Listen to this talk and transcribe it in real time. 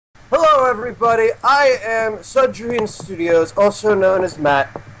everybody. I am Sudrian Studios, also known as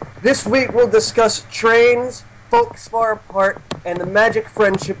Matt. This week we'll discuss trains, folks far apart, and the magic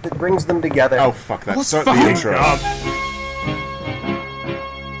friendship that brings them together. Oh, fuck that. Start the intro.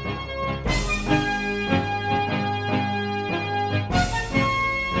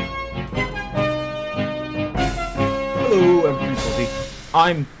 Hello, everybody.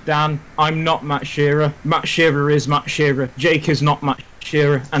 I'm Dan. I'm not Matt Shearer. Matt Shearer is Matt Shearer. Jake is not Matt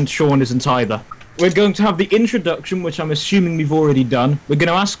Shearer, and Sean isn't either. We're going to have the introduction, which I'm assuming we've already done. We're going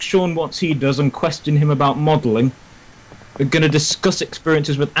to ask Sean what he does and question him about modelling. We're going to discuss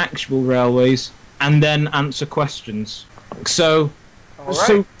experiences with actual railways, and then answer questions. So,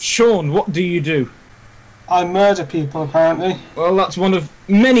 Sean, what do you do? I murder people, apparently. Well, that's one of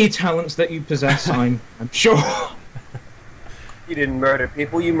many talents that you possess, I'm sure. You didn't murder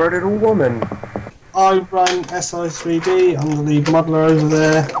people, you murdered a woman. I run SI3D, I'm the lead modeller over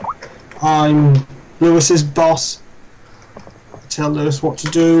there. I'm Lewis's boss. I tell Lewis what to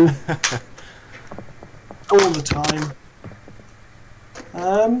do. All the time.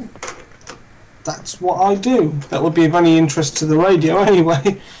 That's what I do. That would be of any interest to the radio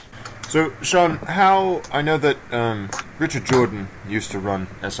anyway. So, Sean, I know that Richard Jordan used to run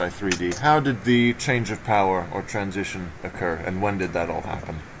SI3D. How did the change of power or transition occur, and when did that all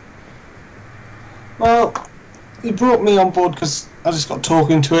happen? Well, he brought me on board because I just got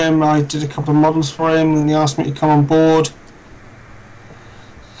talking to him. I did a couple of models for him, and he asked me to come on board.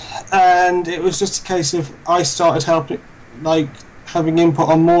 And it was just a case of I started helping, having input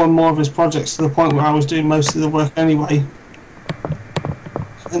on more and more of his projects to the point where I was doing most of the work anyway.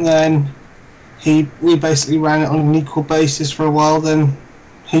 And then we basically ran it on an equal basis for a while. Then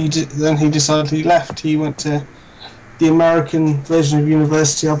he decided he left. He went to the American version of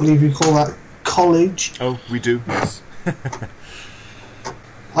university. I believe you call that college. Oh, we do. Yes.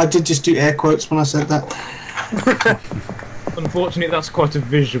 I did just do air quotes when I said that. Unfortunately, that's quite a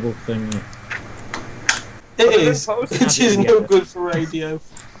visual thing. It is. Which is no good for radio.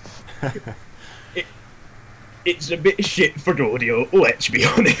 It's a bit shit for audio, let's be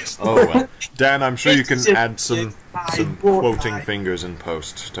honest. Oh, well. Dan, I'm sure you can add some quoting fingers in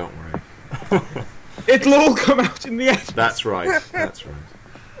post, don't worry. It'll all come out in the end. That's right, that's right.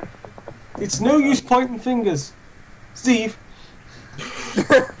 It's no use pointing fingers. Steve.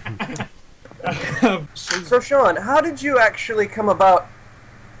 So, Sean, how did you actually come about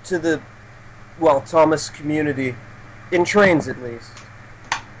to the, Thomas community, in trains at least?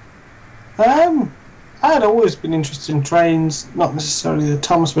 I had always been interested in trains, not necessarily the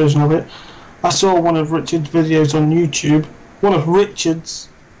Thomas version of it. I saw one of Richard's videos on YouTube. One of Richard's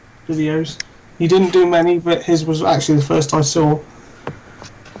videos. He didn't do many, but his was actually the first I saw.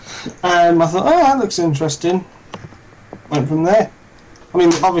 And I thought, oh, that looks interesting. Went from there. I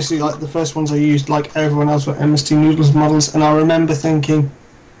mean, obviously, the first ones I used, like everyone else, were MST Noodles models, and I remember thinking,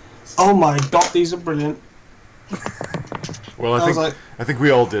 oh my god, these are brilliant. Well, I think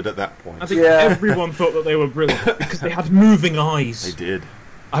we all did at that point. I think everyone thought that they were brilliant because they had moving eyes. They did.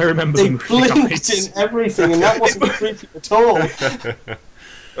 I remember they them. blinked in everything, and that wasn't creepy at all. I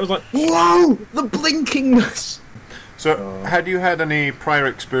was like, whoa, the blinkingness. So, had you had any prior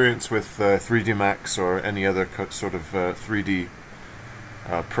experience with 3D Max or any other sort of 3D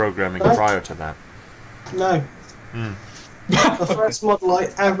programming prior to that? No. The first model I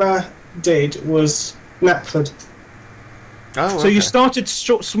ever did was Knapford. Oh, okay. So you started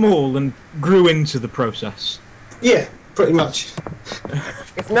small and grew into the process? Yeah, pretty much.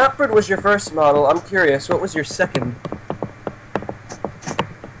 If Knapford was your first model, I'm curious, what was your second?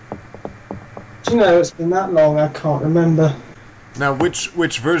 Do you know, it's been that long, I can't remember. Now, which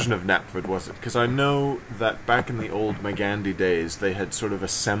version of Knapford was it? Because I know that back in the old Megandi days, they had sort of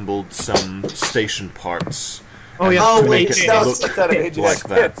assembled some station parts to make it look like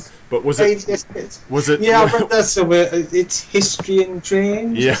that. But was it? Was it? Yeah, I read that somewhere. It's history in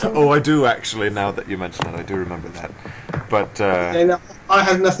trains. Yeah. Oh, I do actually. Now that you mention it, I do remember that. But no, I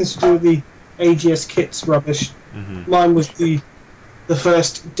had nothing to do with the AGS kits rubbish. Mine was the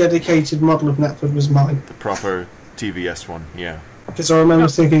first dedicated model of Knapford was mine. The proper TVS one, yeah. Because I remember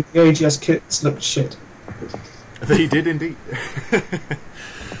thinking the AGS kits looked shit. They did indeed.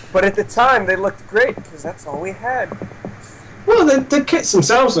 But at the time, they looked great, because that's all we had. Well, the kits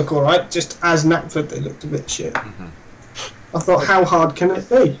themselves look alright, just as Knapford they looked a bit shit. I thought, how hard can it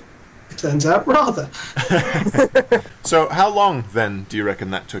be? Turns out, rather. So, how long, then, do you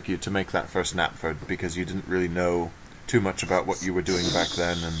reckon that took you to make that first Knapford? Because you didn't really know too much about what you were doing back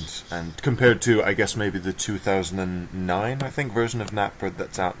then, and compared to, I guess, maybe the 2009, I think, version of Knapford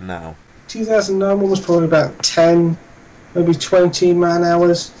that's out now. 2009 one was probably about 10, maybe 20 man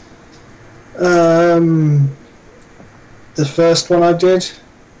hours. The first one I did,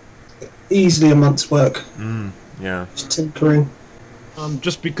 easily a month's work. Yeah. Just tinkering.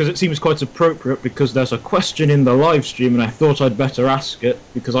 Just because it seems quite appropriate, because there's a question in the live stream, and I thought I'd better ask it,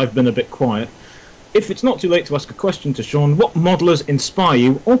 because I've been a bit quiet. If it's not too late to ask a question to Sean, what modelers inspire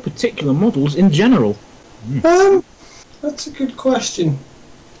you, or particular models in general? That's a good question.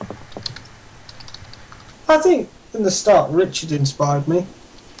 I think in the start, Richard inspired me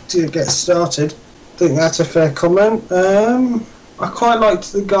to get started. I think that's a fair comment. I quite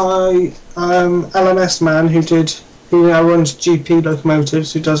liked the guy, LMS man, who now runs GP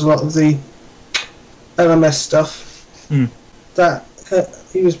Locomotives, who does a lot of the LMS stuff. That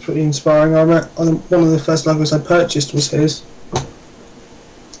he was pretty inspiring. One of the first logos I purchased was his.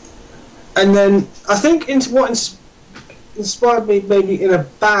 And then I think what inspired me, maybe in a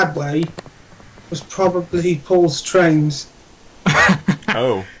bad way, was probably Paul's trains.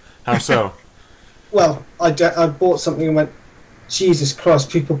 Oh, how so? Well, I bought something and went, Jesus Christ,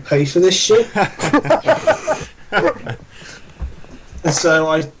 people pay for this shit. And so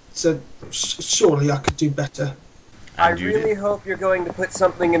I said, surely I could do better. I really hope you're going to put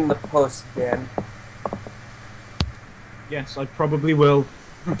something in the post, Dan. Yes, I probably will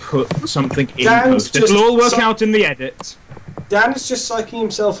put something in Dan's post. It'll all work out in the edit. Dan is just psyching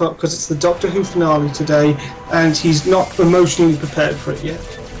himself up because it's the Doctor Who finale today, and he's not emotionally prepared for it yet.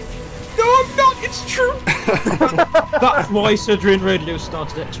 No, I'm not. It's true. That's why Sudrian Radio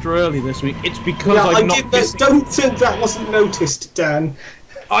started extra early this week. It's because I'm not. Don't think that wasn't noticed, Dan.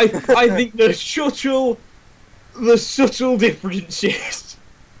 I think the subtle differences.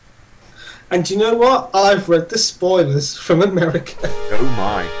 And you know what? I've read the spoilers from America. Oh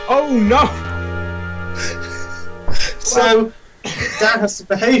my. Oh no. So Dan has to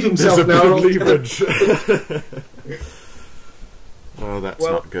behave himself There's a now. bit of leverage. Oh, that's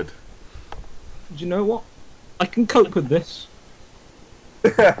not good. Do you know what? I can cope with this.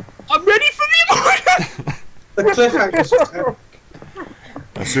 I'm ready for the emotion! The cliffhangers.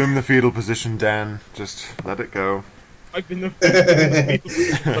 Assume the fetal position, Dan. Just let it go. I've been the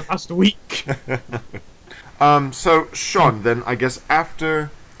for the past week. So, Sean, then, I guess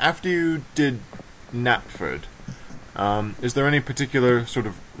after you did Knapford, is there any particular sort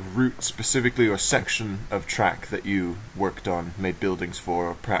of route specifically or section of track that you worked on, made buildings for,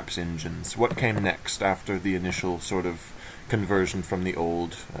 or perhaps engines? What came next after the initial sort of conversion from the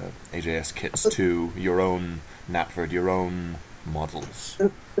old AJS kits to your own Knapford, your own models?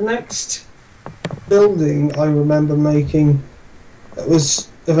 The next building I remember making that was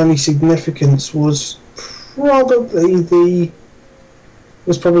of any significance was probably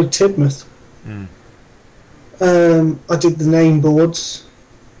Tidmouth. I did the name boards.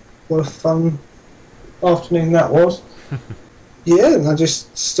 What a fun afternoon that was. Yeah, and I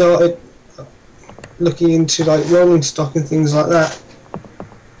just started looking into like rolling stock and things like that.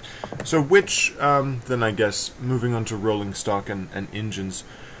 So which, then I guess, moving on to rolling stock and engines,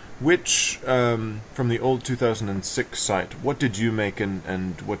 which, from the old 2006 site, what did you make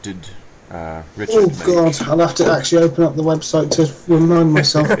and what did Richard make? Oh God, I'll have to actually open up the website to remind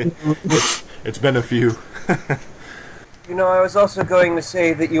myself. It's been a few. You know, I was also going to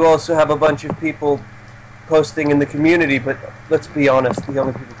say that you also have a bunch of people posting in the community, but let's be honest, the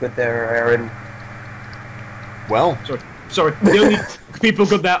only people good there are Aaron. Well, Sorry, the only people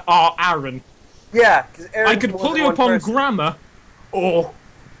good there are Aaron. Yeah, because I could pull you upon grammar, or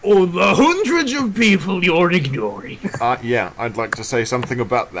the hundreds of people you're ignoring. yeah, I'd like to say something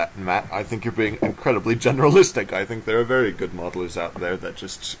about that, Matt. I think you're being incredibly generalistic. I think there are very good modelers out there that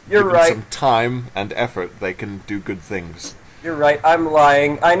just, given some time and effort, they can do good things. You're right, I'm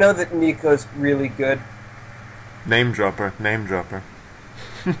lying. I know that Nico's really good. Name dropper, name dropper.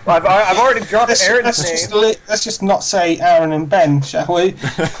 I've already dropped Aaron's name. Let's just not say Aaron and Ben, shall we?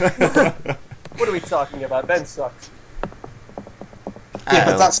 What are we talking about? Ben sucks. Yeah,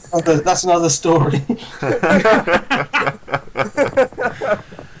 but that's another story.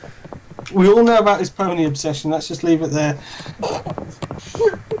 We all know about his pony obsession. Let's just leave it there.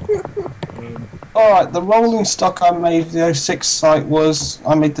 Alright, the rolling stock I made for the 06 site was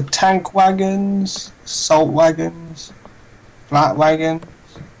I made the tank wagons, salt wagons, flat wagons,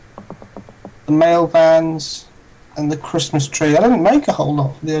 the mail vans, and the Christmas tree. I didn't make a whole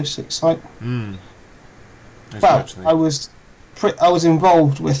lot for the 06 site. Well, I was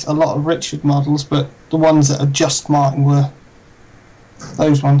involved with a lot of Richard models, but the ones that are just mine were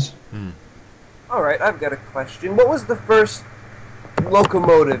those ones. Alright, I've got a question. What was the first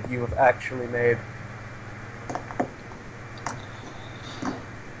locomotive you have actually made?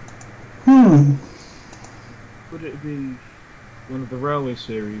 Would it be one of the railway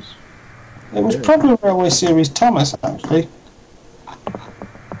series? It was probably Railway Series Thomas, actually.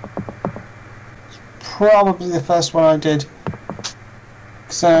 Probably the first one I did.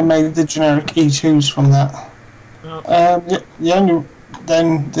 Because I made the generic E2s from that. The only...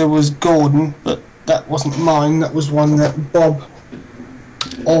 Then there was Gordon, but that wasn't mine. That was one that Bob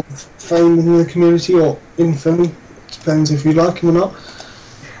of fame in the community, or infamy, depends if you like him or not,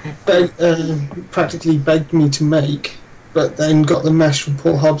 practically begged me to make, but then got the mesh from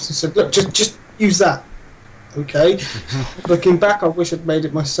Paul Hobbs and said, look, just use that. Okay. Looking back, I wish I'd made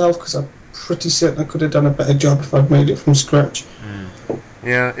it myself, because I'm pretty certain I could have done a better job if I'd made it from scratch.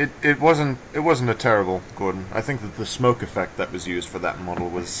 Yeah, it wasn't a terrible Gordon. I think that the smoke effect that was used for that model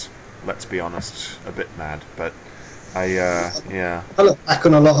was, let's be honest, a bit mad, but yeah. I look back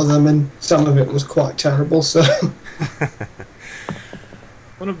on a lot of them, and some of it was quite terrible, so...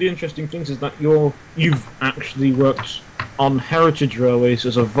 One of the interesting things is that you've actually worked on heritage railways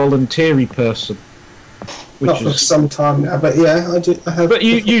as a voluntary person. Not for some time now, but yeah, I have. But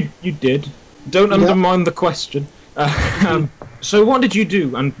you did. Don't undermine the question. So what did you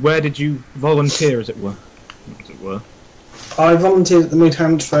do, and where did you volunteer, as it were? I volunteered at the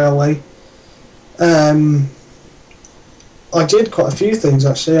Midhams Railway. I did quite a few things,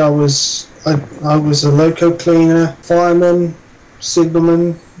 actually. I was a loco cleaner, fireman,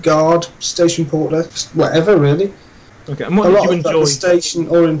 signalman, guard, station porter, whatever really. Okay, and what did you enjoy? The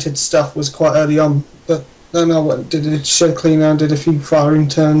station-oriented stuff was quite early on, but then I did a shed cleaner and did a few firing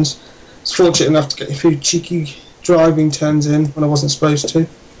turns. I was fortunate enough to get a few cheeky driving turns in when I wasn't supposed to,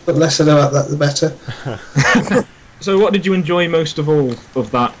 but less said about that the better. So what did you enjoy most of all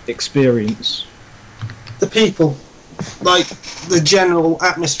of that experience? The people. Like, the general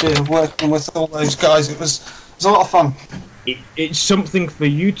atmosphere of working with all those guys. It was a lot of fun. It's something for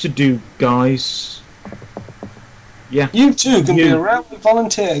you to do, guys. Yeah. You too can be a railway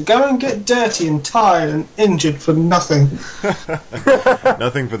volunteer. Go and get dirty and tired and injured for nothing.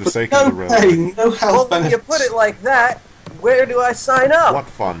 Nothing for the sake of the railway. No pain, no health benefits. Well, you put it like that, where do I sign up? What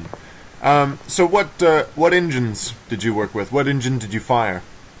fun. So what engines did you work with? What engine did you fire?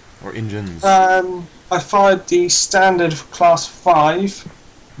 Or engines? I fired the standard Class 5.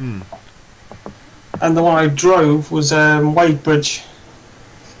 And the one I drove was Wadebridge.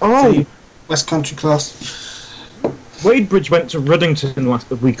 Oh! West Country class. Wadebridge went to Ruddington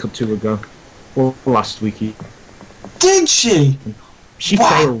a week or two ago. Or last week. Did she? She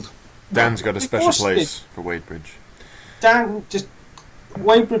failed. Dan's got a special place for Wadebridge. Dan,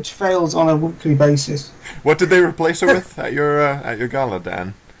 Wadebridge fails on a weekly basis. What did they replace her with at your gala,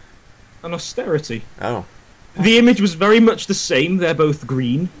 Dan? An austerity. Oh. The image was very much the same. They're both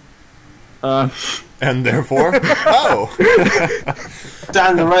green. And therefore, oh.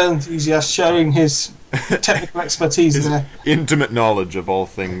 Dan, the rail enthusiast, showing his technical expertise his there. Intimate knowledge of all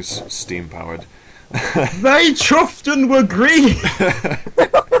things steam-powered. They chuffed and were green.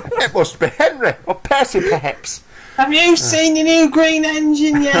 It must be Henry or Percy, perhaps. Have you seen the new green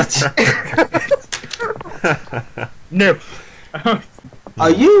engine yet? No.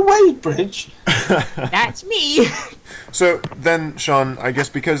 Are you Wadebridge? That's me. So then, Sean, I guess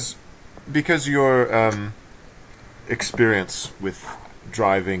because your experience with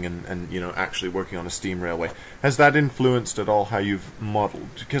driving and actually working on a steam railway, has that influenced at all how you've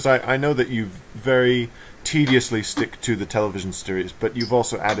modelled? Because I know that you very tediously stick to the television series, but you've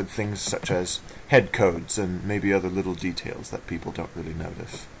also added things such as head codes and maybe other little details that people don't really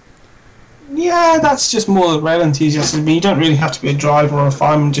notice. Yeah, that's just more rail enthusiasm. You don't really have to be a driver or a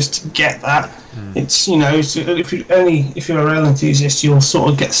fireman just to get that. It's if you're a rail enthusiast, you'll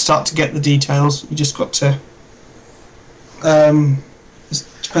sort of start to get the details. You just got to. It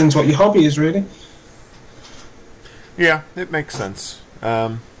depends what your hobby is, really. Yeah, it makes sense.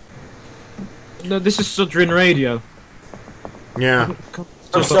 No, this is Sudrian Radio. Yeah.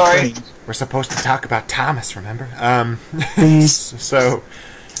 I'm sorry. We're supposed to talk about Thomas, remember? Please. So.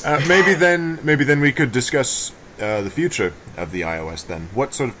 Maybe then we could discuss the future of the iOS then.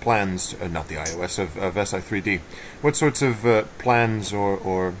 What sort of plans, not the iOS, of SI3D, what sorts of plans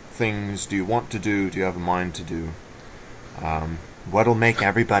or things do you want to do, do you have in mind to do? What'll make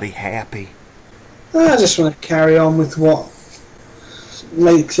everybody happy? I just want to carry on with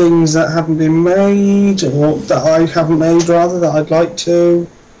make things that haven't been made, or that I haven't made rather, that I'd like to.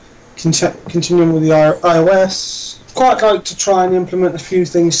 Continuing with the iOS. Quite like to try and implement a few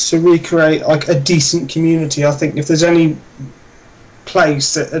things to recreate like a decent community. I think if there's any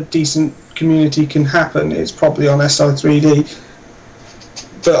place that a decent community can happen, it's probably on SI3D.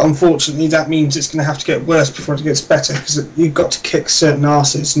 But unfortunately, that means it's going to have to get worse before it gets better, because you've got to kick certain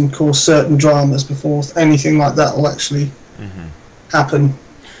asses and cause certain dramas before anything like that will actually happen.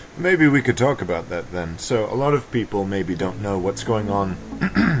 maybe we could talk about that then. So a lot of people maybe don't know what's going on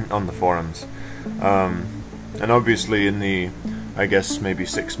on the forums. And obviously in the, I guess, maybe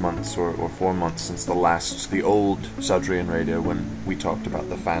 6 months or 4 months since the old Sudrian radio, when we talked about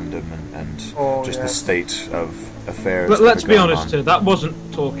the fandom and the state of affairs. But let's be honest here, that wasn't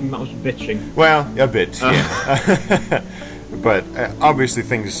talking, that was bitching. Well, a bit, yeah. But obviously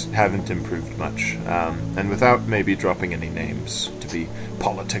things haven't improved much. And without maybe dropping any names, to be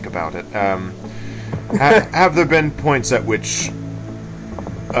politic about it, have there been points at which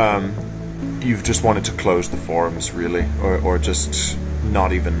you've just wanted to close the forums, really, or just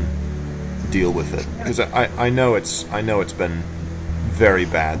not even deal with it? Because I know it's been very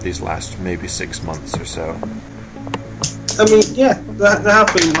bad these last maybe 6 months or so. I mean, yeah, there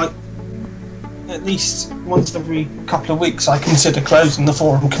have been, like, at least once every couple of weeks I consider closing the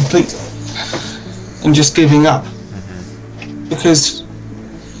forum completely and just giving up. Mm-hmm. Because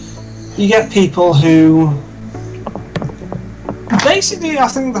you get people who... Basically, I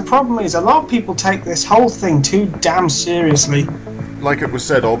think the problem is a lot of people take this whole thing too damn seriously. Like it was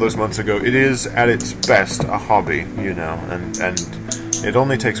said all those months ago, it is at its best a hobby, you know, and it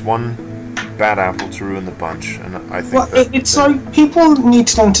only takes one bad apple to ruin the bunch, and I think it's like people need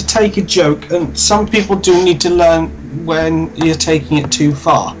to learn to take a joke, and some people do need to learn when you're taking it too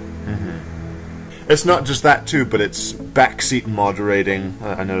far. Mm-hmm. It's not just that too, but it's backseat moderating.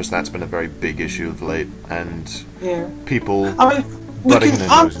 I noticed that's been a very big issue of late, and people butting their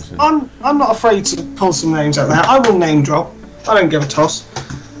noses in. I'm not afraid to pull some names out there. I will name drop. I don't give a toss.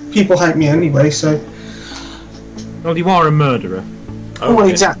 People hate me anyway, so... Well, you are a murderer. Oh, well,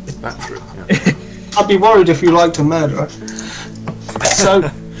 exactly. That's true. I'd be worried if you liked a murderer. So,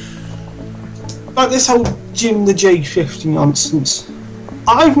 like this whole Jim the J50 nonsense,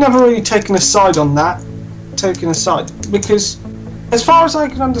 I've never really taken a side on that. Because, as far as I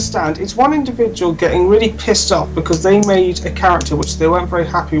can understand, it's one individual getting really pissed off because they made a character which they weren't very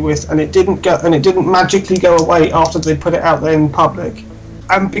happy with, and it didn't magically go away after they put it out there in public.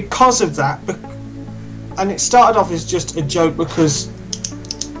 And because of that, and it started off as just a joke because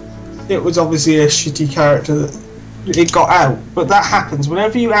it was obviously a shitty character that it got out, but that happens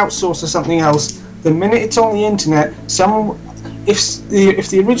whenever you outsource to something else. The minute it's on the internet, if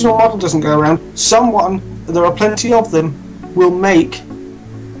the original model doesn't go around, someone, there are plenty of them, will make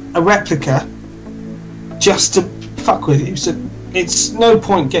a replica just to fuck with you. So it's no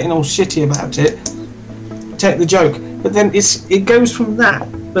point getting all shitty about it. Take the joke, but then it goes from that.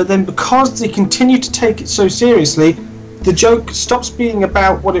 But then because they continue to take it so seriously, the joke stops being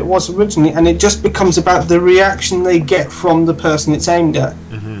about what it was originally, and it just becomes about the reaction they get from the person it's aimed at.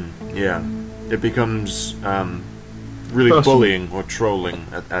 Mm-hmm. Yeah, it becomes really bullying or trolling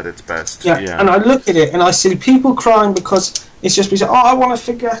at its best. Yeah, and I look at it and I see people crying because it's just because, I want to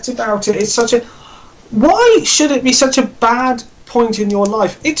forget about it. It's such a... Why should it be such a bad point in your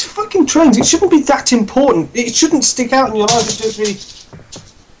life? It's fucking trains. It shouldn't be that important. It shouldn't stick out in your life. It should be...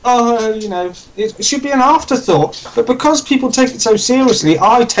 it should be an afterthought. But because people take it so seriously,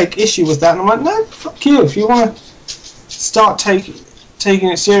 I take issue with that, and I'm like, no, fuck you. If you want to start taking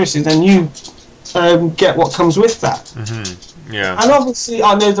it seriously, then you get what comes with that. Mm-hmm. Yeah. And obviously,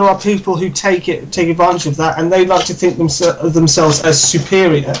 I know there are people who take advantage of that, and they like to think of themselves as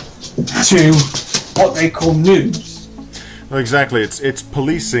superior to what they call noobs. Well, exactly. It's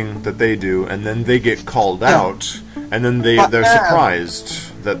policing that they do, and then they get called out, and then they're surprised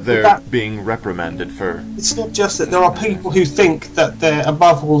that they're being reprimanded for... It's not just that. There are people who think that they're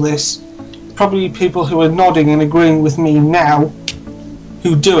above all this. Probably people who are nodding and agreeing with me now,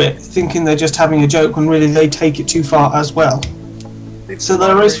 who do it, thinking they're just having a joke when really they take it too far as well. So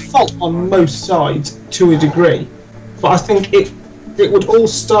there is fault on most sides to a degree. But I think it would all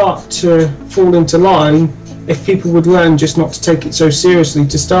start to fall into line if people would learn just not to take it so seriously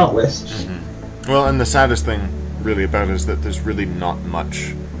to start with. Mm-hmm. Well, and the saddest thing really about it is that there's really not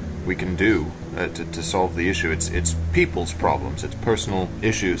much we can do to solve the issue. It's people's problems. It's personal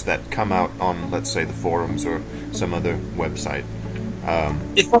issues that come out on, let's say, the forums or some other website.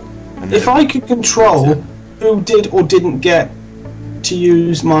 If I could control who did or didn't get to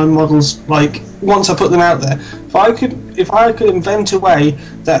use my models, like once I put them out there, if I could invent a way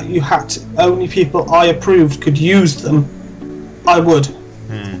that you had to, only people I approved could use them, I would.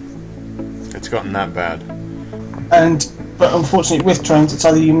 It's gotten that bad. But unfortunately with trains, it's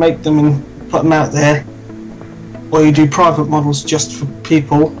either you make them and put them out there, or you do private models just for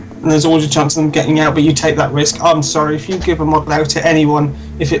people, and there's always a chance of them getting out, but you take that risk. I'm sorry, if you give a model out to anyone,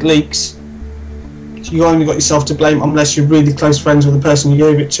 if it leaks, you only got yourself to blame unless you're really close friends with the person you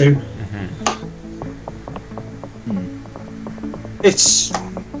gave it to. Mm-hmm.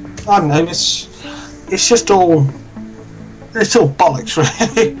 I don't know. It's just all. It's all bollocks,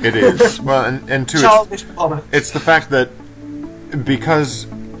 really. It is. Well, and too, Childish bollocks. it's the fact that because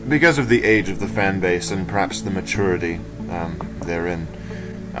of the age of the fan base and perhaps the maturity therein,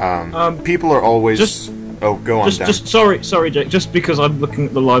 people are always. Oh, go on, Dan. Sorry, Jake. Just because I'm looking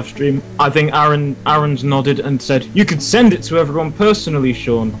at the live stream, I think Aaron's nodded and said you could send it to everyone personally,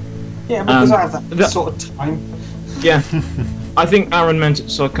 Sean. Yeah, because I have that sort of time. Yeah, I think Aaron meant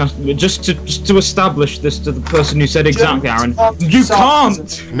it sarcastically. Just to establish this to the person who said exactly, Aaron. You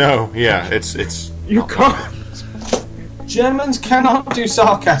can't. No, yeah, it's. You can't. Germans cannot do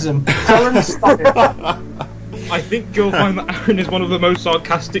sarcasm. Aaron, stop it. I think you'll find that Aaron is one of the most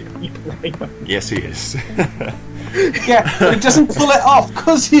sarcastic people I know. Yes, he is. Yeah, but he doesn't pull it off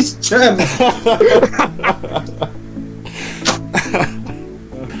because he's German.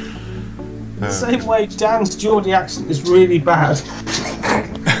 The same way Dan's Geordie accent is really bad.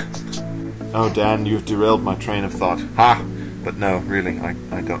 Oh, Dan, you've derailed my train of thought. Ha! But no, really, I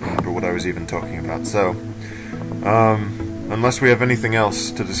don't remember what I was even talking about. So, unless we have anything else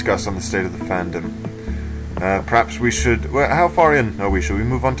to discuss on the state of the fandom, perhaps we should... Well, how far in are we? Should we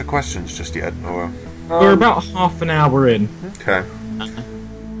move on to questions just yet? Or We're about half an hour in. Okay.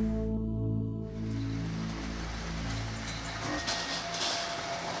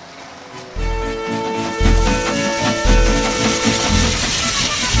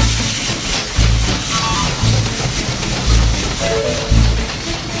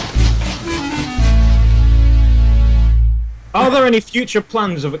 Are there any future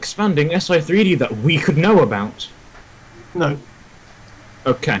plans of expanding SI3D that we could know about? No.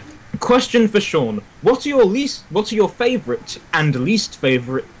 Okay. Question for Sean: What are your favourite and least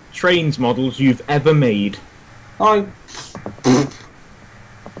favourite trains models you've ever made? Probably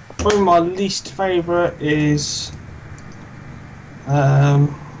my least favourite is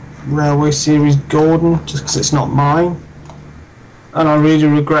Railway Series Gordon, just because it's not mine, and I really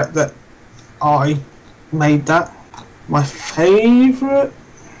regret that I made that. My favourite?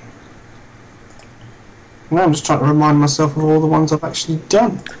 Now I'm just trying to remind myself of all the ones I've actually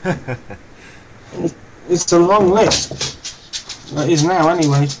done. It's a long list. It is now,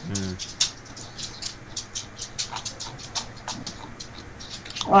 anyway.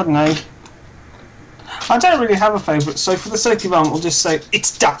 I don't know. I don't really have a favourite, so for the sake of argument, we'll just say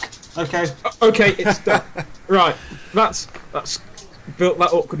it's Duck. Okay. Okay, it's Duck. Right. That's built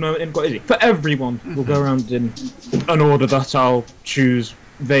that awkward moment in quite easy. For everyone, we'll go around in an order that I'll choose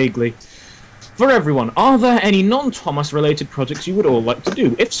vaguely. For everyone, are there any non-Thomas related projects you would all like to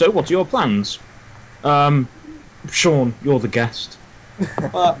do? If so, what are your plans? Sean, you're the guest.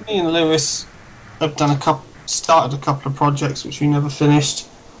 Well, me and Lewis have started a couple of projects which we never finished.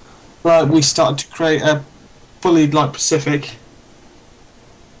 We started to create a Bullied Like Pacific,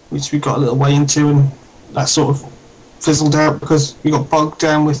 which we got a little way into, and that sort of fizzled out because we got bogged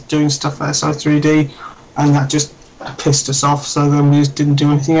down with doing stuff for SI3D, and that just pissed us off, so then we just didn't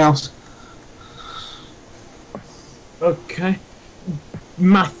do anything else. Okay.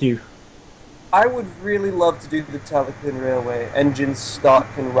 Matthew. I would really love to do the Talakin Railway, engine, stock,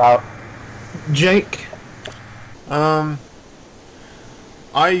 and route. Jake. I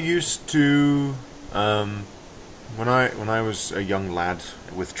used to, when I was a young lad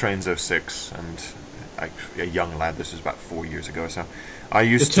with Trains 06, and a young lad, this is about 4 years ago or so, I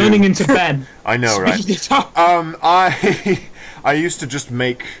used You're turning into Ben. I know, right? Speed it up. I used to just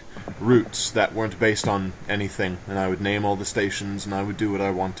make routes that weren't based on anything, and I would name all the stations, and I would do what I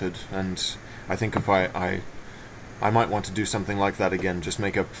wanted, and I think if I might want to do something like that again, just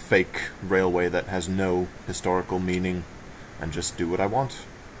make a fake railway that has no historical meaning, and just do what I want.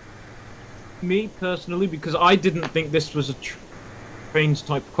 Me, personally, because I didn't think this was a trains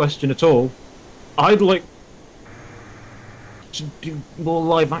type question at all, I'd like to do more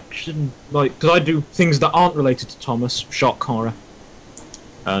live action, because I do things that aren't related to Thomas, shock horror.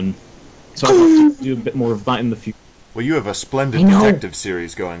 And so I'd like to do a bit more of that in the future. Well, you have a splendid detective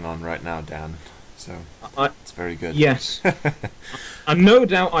series going on right now, Dan, so it's very good. Yes. And no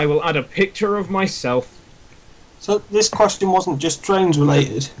doubt I will add a picture of myself. So this question wasn't just trains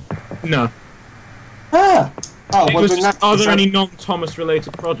related? No. Ah! Oh, It well, was then just, are there any non-Thomas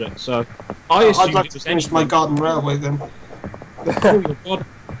related projects? So I assumed I'd like it to was finish anyone. my garden railway then. Oh, your God.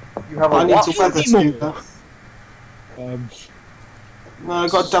 You have a I need lot. to weather to that. No,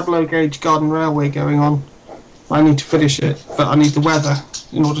 I've got a 00 gauge garden railway going on. I need to finish it, but I need the weather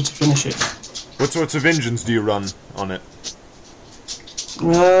in order to finish it. What sorts of engines do you run on it?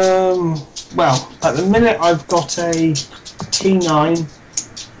 Well, at the minute I've got a T9,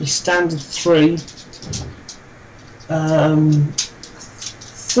 a standard 3,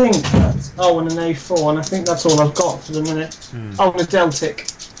 think that's... Oh, and an A4, and I think that's all I've got for the minute. Oh, and a Deltic.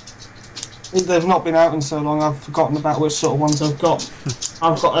 They've not been out in so long, I've forgotten about which sort of ones I've got.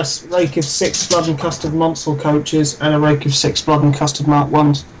 I've got a rake of 6 Blood and Custard Monsell coaches and a rake of 6 Blood and Custard Mark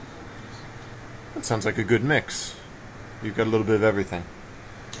 1s. That sounds like a good mix. You've got a little bit of everything.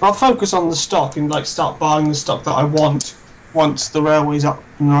 I'll focus on the stock and start buying the stock that I want once the railway's up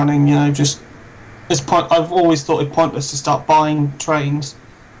and running. Just I've always thought it pointless to start buying trains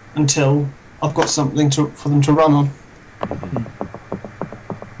until I've got something for them to run on.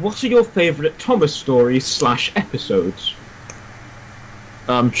 What are your favourite Thomas stories / episodes?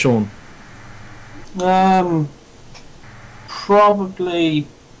 Sean. Probably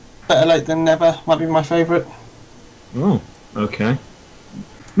Better Late Than Never might be my favourite. Oh, okay.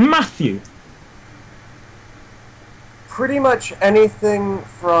 Matthew. Pretty much anything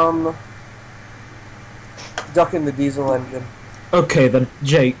from Duck in the Diesel Engine. Okay then,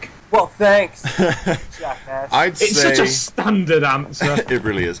 Jake. Well, thanks, jackass. It's such a standard answer. It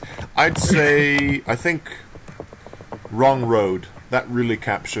really is. I'd say, I think, Wrong Road. That really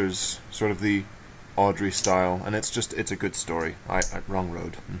captures sort of the Audrey style, and it's a good story. Wrong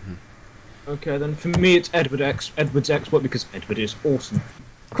Road. Okay then, for me it's Edward's exploit, because Edward is awesome.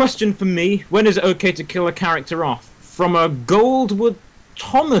 Question for me, when is it okay to kill a character off? From a Goldwood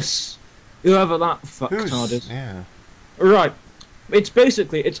Thomas, whoever that fucktard is. Yeah. Right.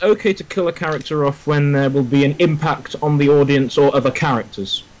 It's okay to kill a character off when there will be an impact on the audience or other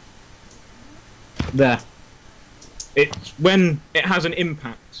characters. There. It's when it has an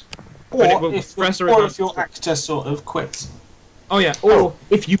impact. Or if your actor sort of quits. Oh yeah, or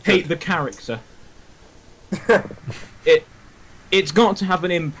if you hate the character. It's got to have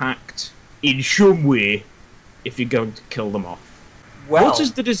an impact in some way if you're going to kill them off. Well, what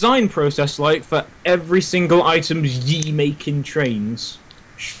is the design process like for every single item ye make in trains?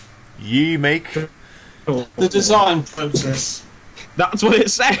 Ye make? The design process. That's what it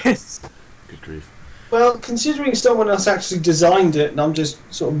says! Good grief. Well, considering someone else actually designed it and I'm just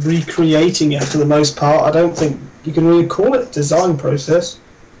sort of recreating it for the most part, I don't think you can really call it design process.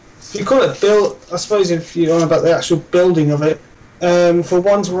 If you call it build, I suppose if you're on about the actual building of it, for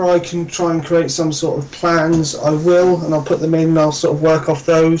ones where I can try and create some sort of plans, I will, and I'll put them in and I'll sort of work off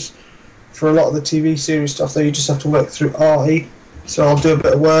those. For a lot of the TV series stuff, though, you just have to work through RE. So I'll do a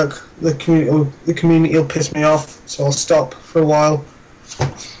bit of work, the community will piss me off, so I'll stop for a while.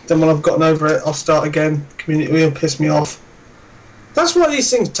 Then when I've gotten over it, I'll start again, the community will piss me off. That's why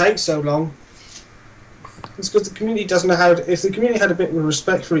these things take so long. It's because the community doesn't know how to, if the community had a bit of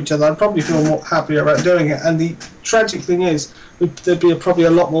respect for each other, I'd probably feel more happier about doing it. And the tragic thing is, there'd be probably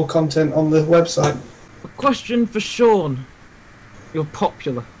a lot more content on the website. A question for Sean. You're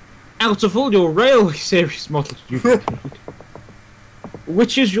popular. Out of all your railway series models you've made,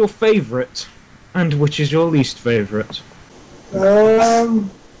 which is your favourite, and which is your least favourite?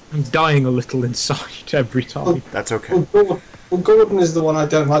 I'm dying a little inside every time. That's okay. Well, Gordon is the one I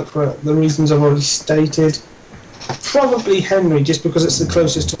don't like for the reasons I've already stated. Probably Henry, just because it's the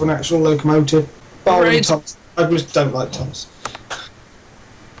closest to an actual locomotive. Barring Thomas, I just don't like Thomas.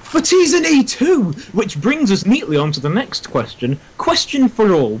 But he's an E2! Which brings us neatly on to the next question. Question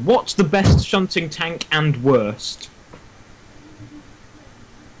for all. What's the best shunting tank and worst?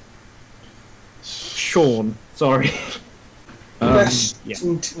 Sean. Sorry. Best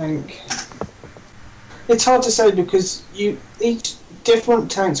tank. It's hard to say because each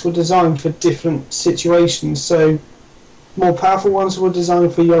different tanks were designed for different situations. So, more powerful ones were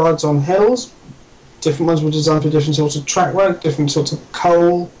designed for yards on hills. Different ones were designed for different sorts of track work, different sorts of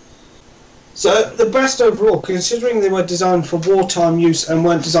coal. So, the best overall, considering they were designed for wartime use and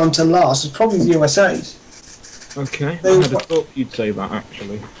weren't designed to last, is probably the USA's. Okay, I had a thought you'd say that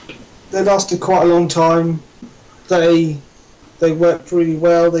actually. They lasted quite a long time. They worked really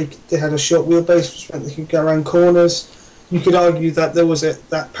well. They had a short wheelbase, which meant they could go around corners. You could argue that there was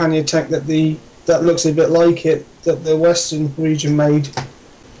that pannier tank that looks a bit like it that the Western region made,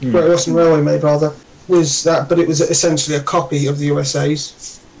 Western Railway made rather, was that, but it was essentially a copy of the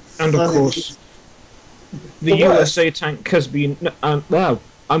USA's. And of course, the USA tank has been.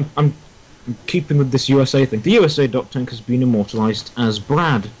 I'm keeping with this USA thing. The USA dock tank has been immortalised as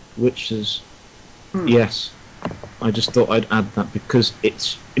Brad, which is yes. I just thought I'd add that because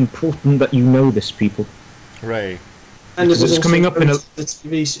it's important that you know this, people. Hooray. And it's coming up in the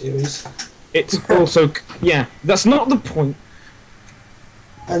TV series. It's also that's not the point.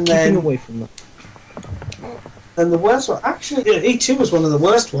 And Keeping away from that. And the worst one, actually, E2 was one of the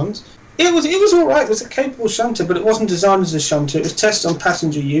worst ones. It was all right. It was a capable shunter, but it wasn't designed as a shunter. It was tested on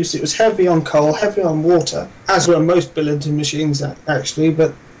passenger use. It was heavy on coal, heavy on water, as were most Billington machines actually.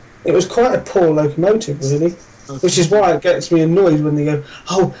 But it was quite a poor locomotive, really. Which is why it gets me annoyed when they go,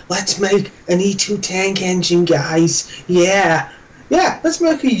 "Oh, let's make an E2 tank engine, guys. Yeah, let's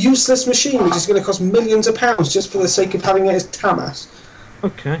make a useless machine which is going to cost millions of pounds just for the sake of having it as Tamas."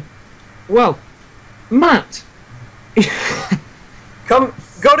 Okay. Well, Matt.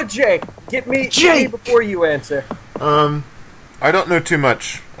 Go to Jake. Get me before you answer. I don't know too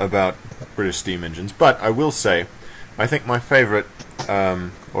much about British steam engines, but I will say, I think my favourite,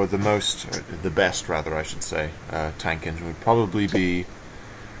 or the best rather, I should say, tank engine would probably be,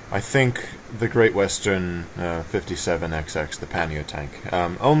 I think, the Great Western 57XX, the pannier tank.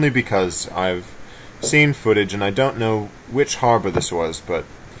 Only because I've seen footage, and I don't know which harbour this was, but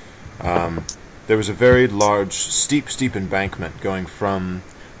there was a very large, steep embankment going from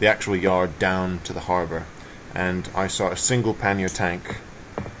the actual yard down to the harbour, and I saw a single pannier tank,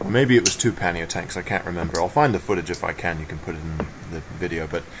 or maybe it was two pannier tanks, I can't remember. I'll find the footage if I can, you can put it in the video,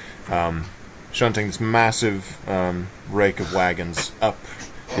 but shunting this massive rake of wagons up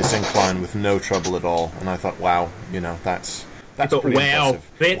this incline with no trouble at all, and I thought, wow, that's pretty impressive.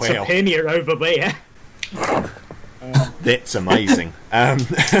 That's a pannier over there. That's amazing.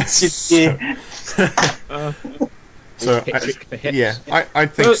 So I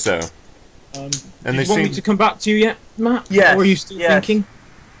think so. And do you want me to come back to you yet, Matt? Yes. Or are you still thinking?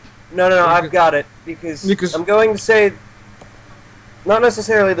 No, I've got it. Because I'm going to say, not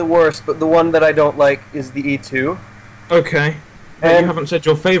necessarily the worst, but the one that I don't like is the E2. Okay. But you haven't said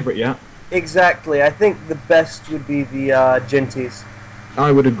your favourite yet. Exactly. I think the best would be the Genties.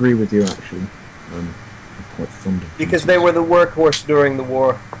 I would agree with you, actually. I'm quite fond of because Genties. they were the workhorse during the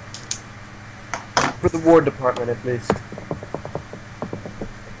war. For the War Department, at least.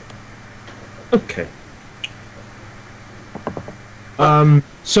 Okay.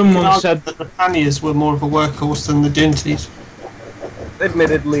 Someone said that the panniers were more of a workhorse than the Genties.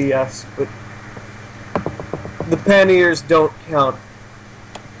 Admittedly, yes, but the panniers don't count.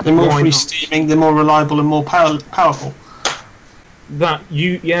 They're more free steaming, they're more reliable and more powerful.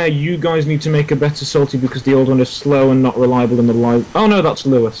 You guys need to make a better salty because the old one is slow and not reliable and reliable. Oh no, that's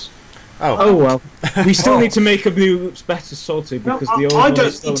Lewis. Oh well. We still need to make a new better salty because the old one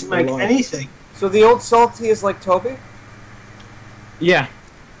is slow. I don't need to make anything. So the old salty is like Toby? Yeah.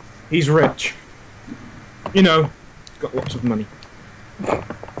 He's rich. He's got lots of money.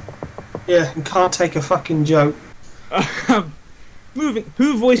 Yeah, and can't take a fucking joke.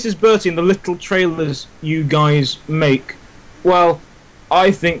 Who voices Bertie in the little trailers you guys make? Well, I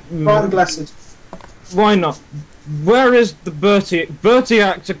think... I'm blessed. Why not? Where is the Bertie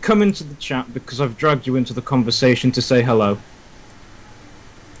actor? Come into the chat because I've dragged you into the conversation to say hello.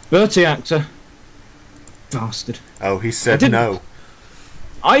 Bertie actor. Bastard. Oh, he said no.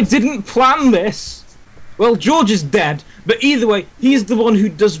 I didn't plan this! Well, George is dead, but either way, he's the one who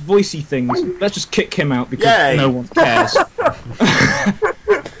does voicey things. Let's just kick him out because no one cares.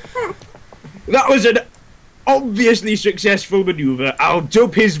 That was an obviously successful manoeuvre. I'll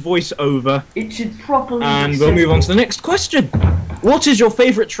dub his voice over. It should properly and we'll move on to the next question. What is your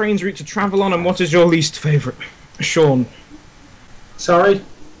favourite trains route to travel on and what is your least favourite? Sean. Sorry?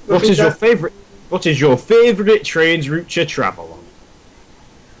 What is your favourite trains route to travel on?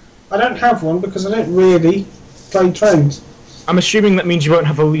 I don't have one because I don't really play trains. I'm assuming that means you won't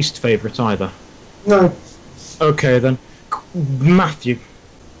have a least favourite either. No. Okay then. Matthew.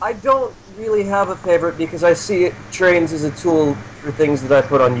 I don't really have a favourite because I see trains as a tool for things that I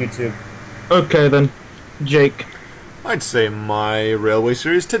put on YouTube. Okay then. Jake. I'd say my Railway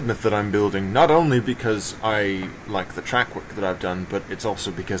Series Tidmouth that I'm building, not only because I like the track work that I've done, but it's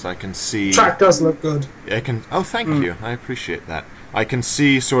also because I can see... Track does look good. Oh, thank you. I appreciate that. I can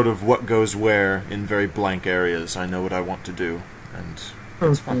see sort of what goes where in very blank areas. I know what I want to do, and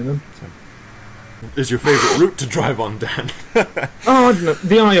it's fun. Then. So. Is your favourite route to drive on, Dan? Oh, I don't know.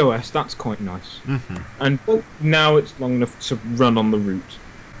 The iOS, that's quite nice. And now it's long enough to run on the route.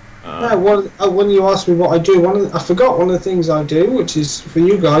 When you asked me what I do, I forgot one of the things I do, which is for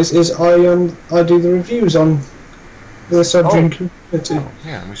you guys, is I do the reviews on the Sudrian community.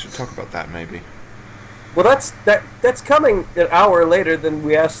 Yeah, we should talk about that maybe. Well, that's coming an hour later than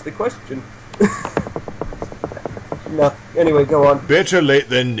we asked the question. No, anyway, go on. Better late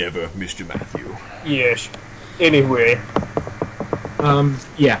than never, Mr. Matthew. Yes. Anyway.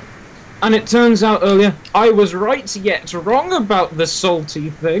 Yeah. And it turns out earlier, I was right yet wrong about the salty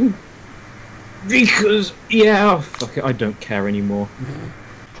thing. Because, fuck it, I don't care anymore.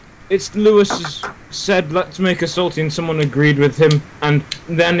 It's Lewis's said, let's make a salty, and someone agreed with him, and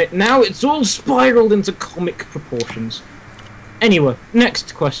then now it's all spiraled into comic proportions. Anyway,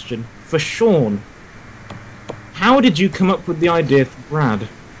 next question for Sean. How did you come up with the idea for Brad?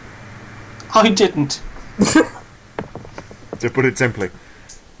 I didn't. To put it simply.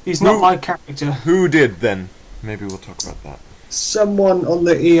 He's not my character. Who did, then? Maybe we'll talk about that. Someone on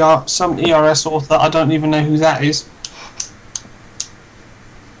the some ERS author, I don't even know who that is.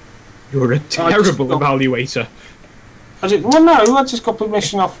 You're a terrible evaluator. I just got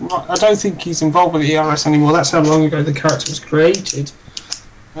permission off. I don't think he's involved with the ERS anymore. That's how long ago the character was created.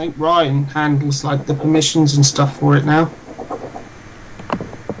 I think Ryan handles like the permissions and stuff for it now.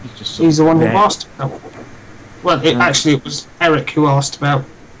 He's the one who asked about. Well, actually it was Eric who asked about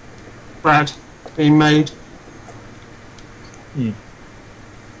Brad being made.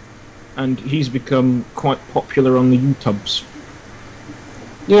 And he's become quite popular on the YouTubes.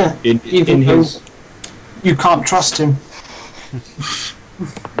 Yeah, In his... You can't trust him.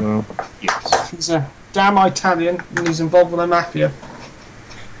 Well, yes. He's a damn Italian and he's involved with the mafia.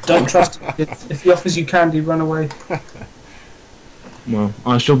 Don't trust him. If he offers you candy, run away. Well,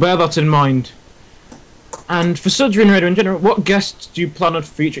 I shall bear that in mind. And for Sudrian Radio in general, what guests do you plan on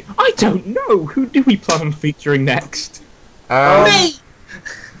featuring? I don't know! Who do we plan on featuring next? Me!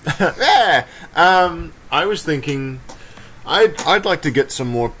 Yeah. I was thinking I'd like to get some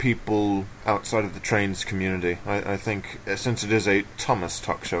more people outside of the trains community. I think since it is a Thomas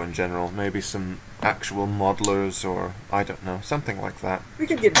talk show in general, maybe some actual modelers or I don't know, something like that. We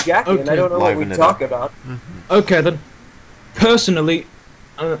could get Jackie, and I don't know what we talk about. Mm-hmm. Okay then. Personally,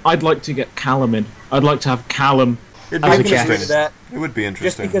 I'd like to get Callum in. I'd like to have Callum It'd be as a interesting. guest. That, It would be just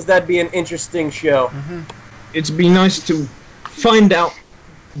interesting. because that'd be an interesting show. Mm-hmm. It'd be nice to find out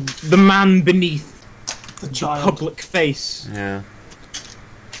the man beneath The the child. public face Yeah.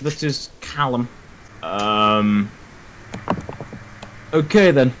 that is Callum.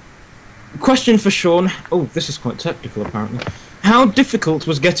 Okay then. Question for Sean. Oh, this is quite technical apparently. How difficult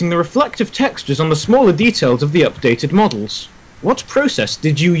was getting the reflective textures on the smaller details of the updated models? What process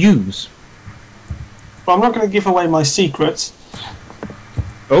did you use? Well, I'm not going to give away my secrets,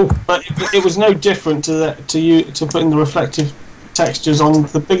 Oh, but it was no different to putting the reflective textures on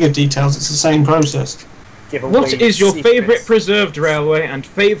the bigger details. It's the same process. Give away what is your secrets. favourite preserved railway and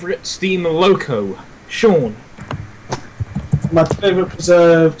favourite steam loco? Sean. My favourite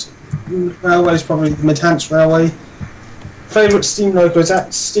preserved railway is probably the Midhants Railway. Favourite steam loco, is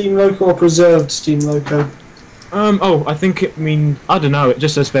that steam loco or preserved steam loco? Oh, I think I don't know, it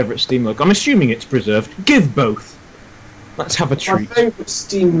just says favourite steam loco. I'm assuming it's preserved. Give both. Let's have a My treat. favourite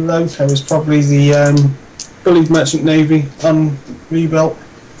steam loco is probably the Bullied Merchant Navy rebuilt.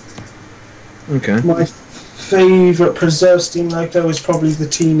 Okay. My favourite preserved steam loco is probably the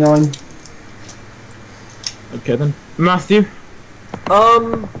T9. Okay then. Matthew?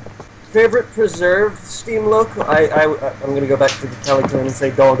 Favorite preserved steam loco? I'm gonna go back to the Calican and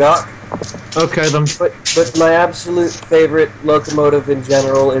say Dolgok. Okay then. But my absolute favorite locomotive in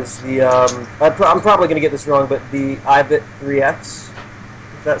general is the I'm probably gonna get this wrong, but the Ibit 3Fs.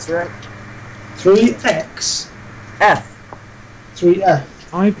 If that's right. 3X? F. 3F.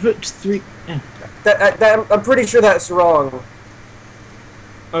 I put 3... I'm pretty sure that's wrong.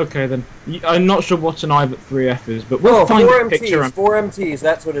 Okay then. I'm not sure what an IVAT 3F is, but we'll Oh, find four a picture. MTs. 4 MTs.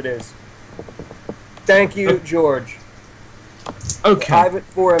 That's what it is. Thank you, George. Okay. Ibit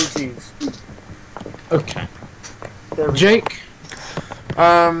 4 MTs. Okay. There we go. Jake?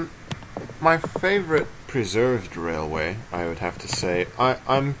 My favourite preserved railway, I would have to say,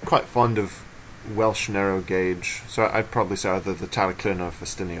 I'm quite fond of Welsh narrow gauge, so I'd probably say either the Talyllyn or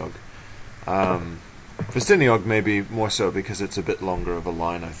Festiniog. Festiniog maybe more so because it's a bit longer of a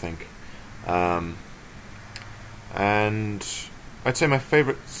line, I think. And I'd say my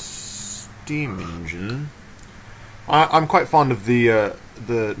favourite steam engine. I'm quite fond of the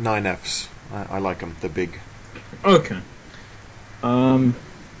 9Fs. I like them. They're big. Okay.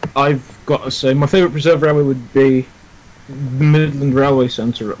 I've got to say, my favourite preserved railway would be the Midland Railway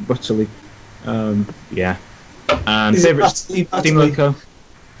Centre at Butterley. Yeah. And Is it favourite Butterley, steam Butterley? loco?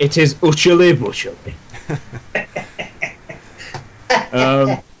 It is Uchele Bushele.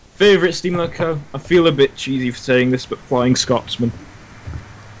 Favourite steam loco? I feel a bit cheesy for saying this, but Flying Scotsman.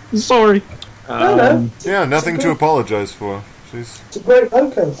 Sorry. No. Yeah, nothing to apologise for. She's... It's a great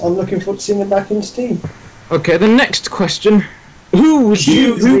loco. I'm looking forward to seeing it back in Steam. Okay, the next question. Who would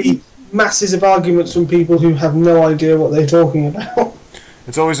you... Usually masses of arguments from people who have no idea what they're talking about.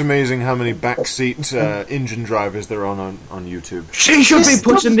 It's always amazing how many backseat engine drivers there are on YouTube. She should be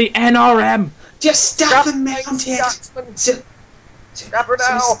put in the NRM! Just stop and mount it. Scotsman. Stop her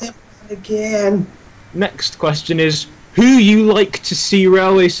now. Again. Next question is, who you like to see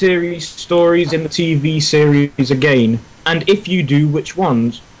Railway Series stories in the TV series again? And if you do, which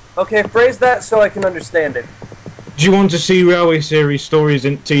ones? Okay, phrase that so I can understand it. Do you want to see Railway Series stories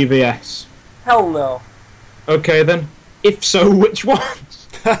in TVS? Hell no. Okay then. If so, which ones?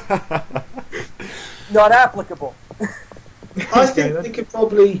 Not applicable. I think they could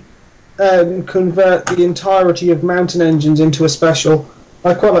probably convert the entirety of Mountain Engines into a special.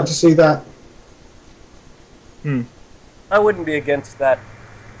 I'd quite like to see that. I wouldn't be against that.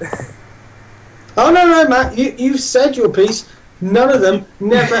 Oh, no, Matt, you've said your piece. None of them,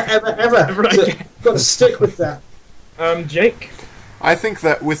 never, ever, ever. Right. So you've got to stick with that. Jake? I think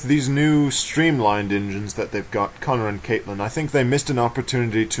that with these new streamlined engines that they've got, Connor and Caitlin, I think they missed an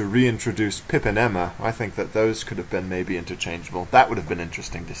opportunity to reintroduce Pip and Emma. I think that those could have been maybe interchangeable. That would have been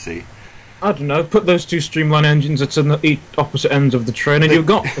interesting to see. I don't know, put those two streamline engines at the opposite ends of the train and you've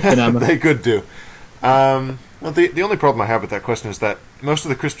got Pip and Emma. They could do. Well, the only problem I have with that question is that most of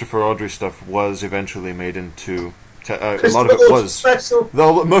the Christopher Audrey stuff was eventually made into... a lot of it was... Special.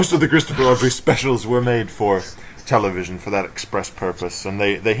 Most of the Christopher Audrey specials were made for television for that express purpose, and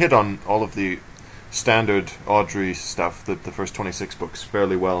they hit on all of the standard Audrey stuff, the first 26 books,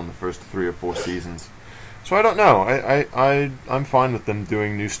 fairly well in the first 3 or 4 seasons. So I don't know. I'm fine with them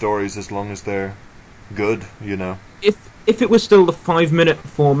doing new stories as long as they're good, you know. If it was still the 5-minute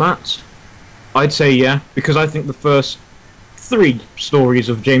format, I'd say yeah, because I think the first 3 stories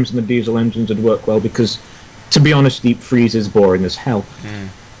of James and the Diesel Engines would work well, because, to be honest, Deep Freeze is boring as hell.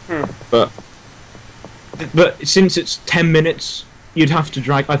 But since it's 10 minutes, you'd have to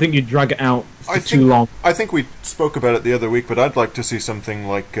drag it out for too long. I think we spoke about it the other week, but I'd like to see something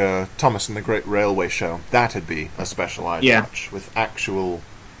like Thomas and the Great Railway Show. That'd be a special I'd watch, with actual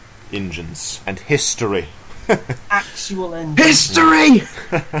engines and history. Actual engine. History!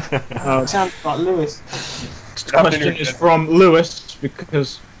 Sounds like Lewis. Next question is from Lewis,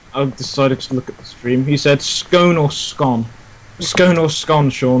 because I've decided to look at the stream. He said, scone or scone? Scone or scone,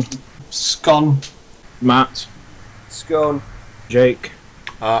 Sean? Scone. Matt? Scone. Jake?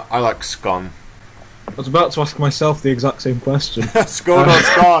 I like scone. I was about to ask myself the exact same question. Scone or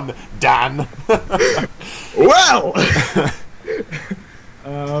scone, Dan? Well!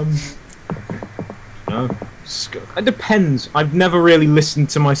 No. It depends. I've never really listened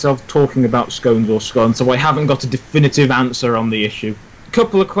to myself talking about scones or scones, so I haven't got a definitive answer on the issue. A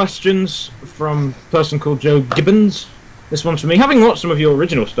couple of questions from a person called Joe Gibbons. This one's for me. Having watched some of your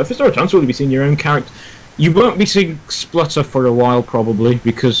original stuff, is there a chance we'll be seeing your own character? You won't be seeing Splutter for a while, probably,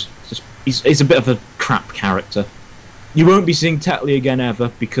 because he's a bit of a crap character. You won't be seeing Tetley again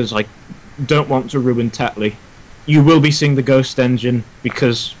ever, because I don't want to ruin Tetley. You will be seeing the Ghost Engine,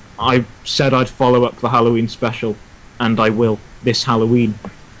 because I said I'd follow up the Halloween special, and I will, this Halloween.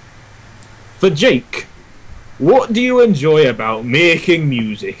 For Jake, what do you enjoy about making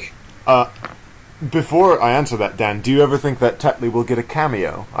music? Before I answer that, Dan, do you ever think that Tetley will get a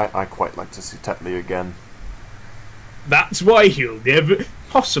cameo? I quite like to see Tetley again. That's why he'll never...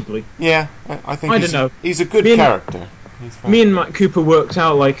 Possibly. Yeah, I think don't know. He's a good character. Me and Matt Cooper worked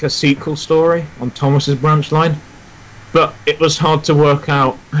out like a sequel story on Thomas's branch line, but it was hard to work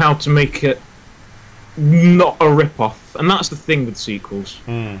out how to make it not a rip-off, and that's the thing with sequels.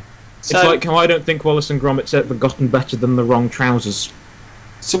 It's like how I don't think Wallace and Gromit's ever gotten better than The Wrong Trousers.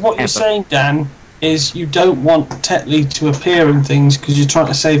 So what you're saying, Dan, is you don't want Tetley to appear in things because you're trying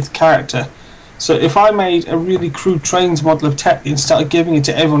to save the character. So if I made a really crude trains model of Tetley and started giving it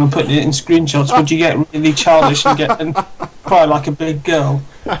to everyone and putting it in screenshots, would you get really childish and cry like a big girl?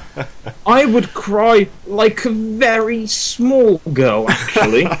 I would cry like a very small girl,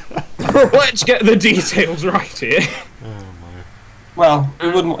 actually. Let's get the details right here. Well, we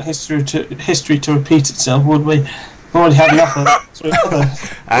wouldn't want history to repeat itself, would we? We've already had enough of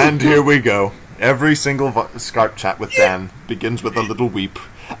that. And here we go. Every single Skype chat with Dan begins with a little weep.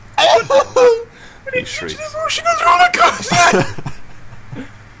 He shrieks.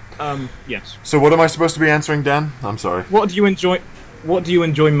 Yes. So what am I supposed to be answering, Dan? I'm sorry. What do you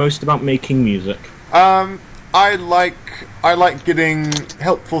enjoy most about making music? I like getting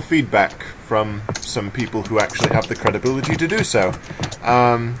helpful feedback from some people who actually have the credibility to do so.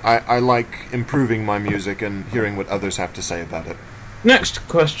 I like improving my music and hearing what others have to say about it. Next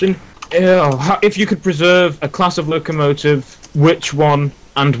question. If you could preserve a class of locomotive, which one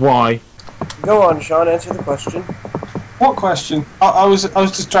and why? Go on, Sean, answer the question. What question? I was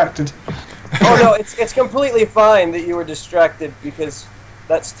distracted. Oh no, it's completely fine that you were distracted, because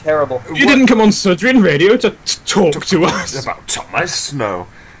that's terrible. You didn't come on Sudrian Radio to talk to us. About Thomas? No.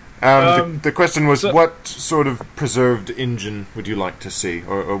 The question was, so- what sort of preserved engine would you like to see?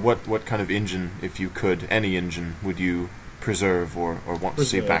 Or what kind of engine, if you could, any engine, would you preserve or want to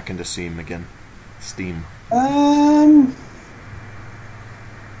see back into Steam again? Steam. I'm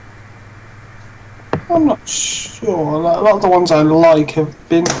not sure. A lot of the ones I like have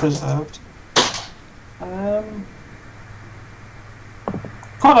been preserved.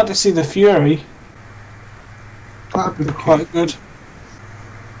 Quite like to see the Fury. That'd be quite good.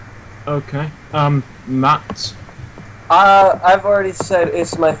 Okay. Matt. I've already said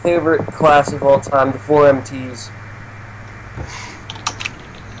it's my favorite class of all time, the 4MTs.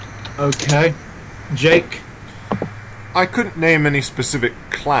 Okay. Jake. I couldn't name any specific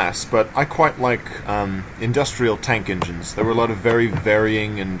class, but I quite like industrial tank engines. There were a lot of very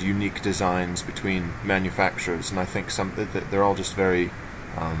varying and unique designs between manufacturers, and I think they're all just very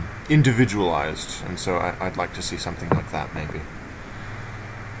individualized, and so I'd like to see something like that, maybe.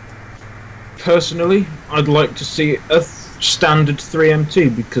 Personally, I'd like to see a standard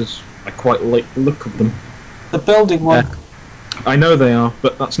 3MT because I quite like the look of them. The building one. I know they are,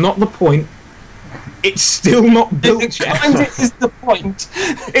 but that's not the point. It's still not built It yet. kind of is the point.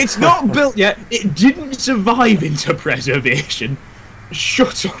 It's not built yet. It didn't survive into preservation.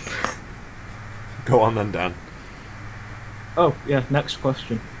 Shut up. Go on then, Dan. Oh yeah. Next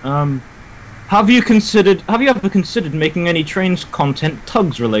question. Have you ever considered making any trains content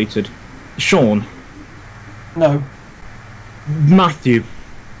tugs related? Sean. No. Matthew.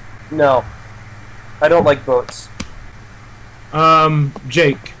 No. I don't like boats.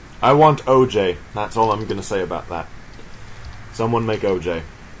 Jake. I want OJ. That's all I'm going to say about that. Someone make OJ.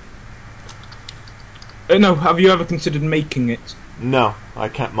 No, have you ever considered making it? No, I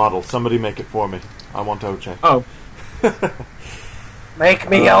can't model. Somebody make it for me. I want OJ. Oh. Make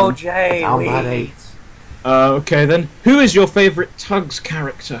me OJ, Found that eight. please. Okay then. Who is your favourite Tugs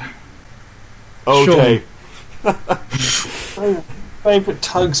character? OJ. Favourite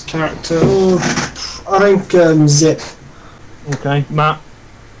Tugs character? Oh, I think Zip. Okay, Matt.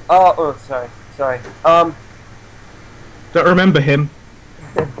 Sorry. Don't remember him.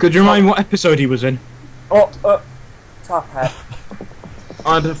 Could you remind me what episode he was in? Top Hat.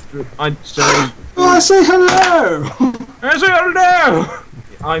 I'd say. Oh, I say hello! I say hello!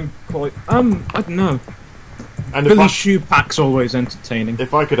 I'm quite. I don't know. And if Billy I, Shoepack's always entertaining.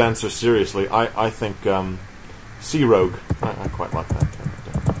 if I could answer seriously, I think Sea Rogue. I quite like that.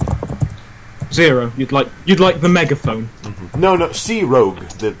 Zero. You'd like the megaphone. No, Sea Rogue,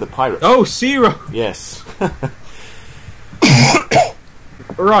 the pirate. Oh, Zero. Yes.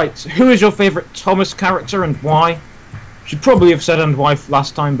 Right. Who is your favourite Thomas character and why? Should probably have said and why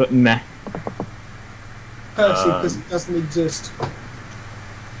last time, but meh. Percy, because it doesn't exist.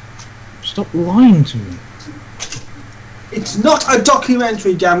 Stop lying to me. It's not a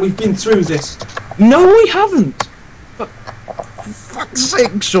documentary, Dan. We've been through this. No, we haven't. For fuck's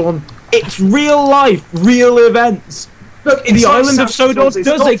sake, Sean. It's real life, real events. Look, The island of Sodor it's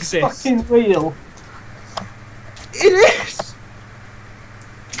does not exist. Fucking real. It is.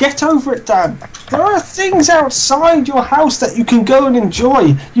 Get over it, Dan. There are things outside your house that you can go and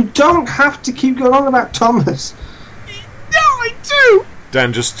enjoy. You don't have to keep going on about Thomas. No, I do.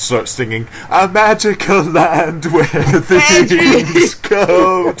 Dan just starts singing, "A magical land where things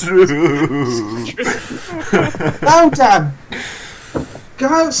go true." No, Dan. Go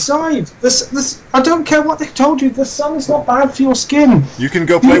outside. This. I don't care what they told you. The sun is not bad for your skin. You can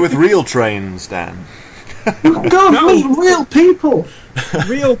go play with real trains, Dan. You can go and meet real people.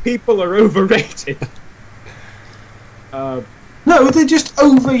 Real people are overrated. No, they're just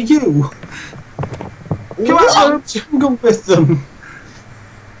over you. Go out and tingle with them.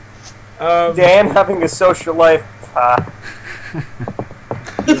 Dan having a social life.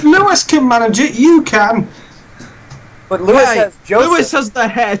 If Lewis can manage it, you can. But Lewis Hey, has Joseph. Lewis has the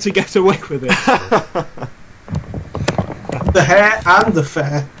hair to get away with it. The hair and the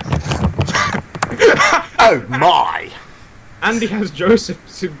fair. Oh my! And he has Joseph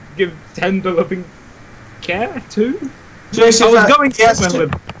to give tender loving care to. Joseph, I was going he has somewhere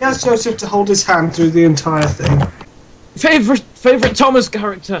to- he has Joseph to hold his hand through the entire thing. Favorite Thomas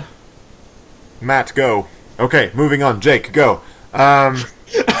character. Matt, go. Okay, moving on. Jake, go. I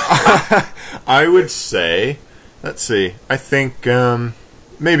would say, let's see, I think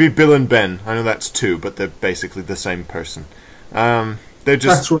maybe Bill and Ben. I know that's two, but they're basically the same person. They're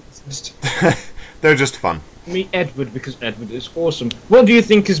just That's racist. they're just fun. Meet Edward because Edward is awesome. What do you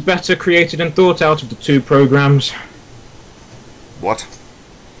think is better created and thought out of the two programs? What?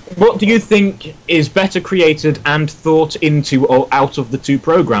 What do you think is better created and thought into or out of the two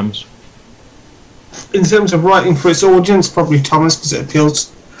programs? In terms of writing for its audience, probably Thomas, because it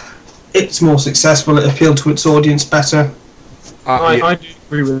appeals it's more successful. It appealed to its audience better. I do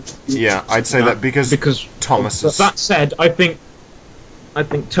agree with you. Yeah, I'd say that because Thomas is... That said, I think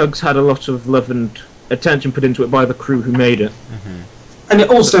Tugs had a lot of love and attention put into it by the crew who made it. Mm-hmm. And it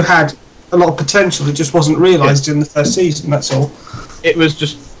also had a lot of potential. It just wasn't realised in the first season, that's all. It was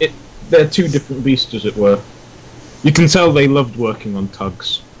just... They're two different beasts, as it were. You can tell they loved working on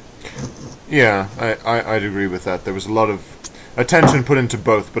Tugs. Yeah, I'd agree with that. There was a lot of attention put into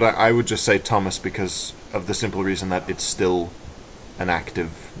both, but I would just say Thomas because of the simple reason that it's still an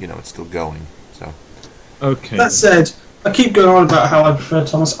active, it's still going. So. Okay. That said, I keep going on about how I prefer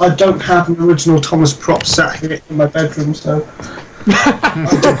Thomas. I don't have an original Thomas prop sat here in my bedroom, so...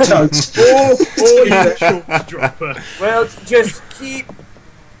 I do Tugs. Oh, you short dropper. Well, just keep...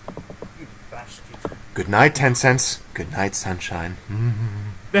 You bastard. Good night, 10 cents. Good night, sunshine.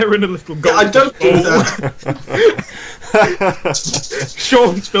 They're in a little gold. I don't do that.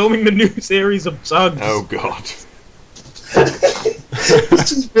 Sean's filming the new series of Tugs. Oh, God.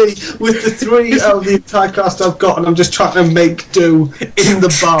 This is me with the three of the entire cast I've got, and I'm just trying to make do in the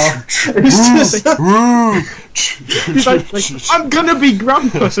bar. It's just... He's like, I'm gonna be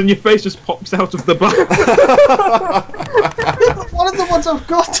Grampus, and your face just pops out of the bar. One of the ones I've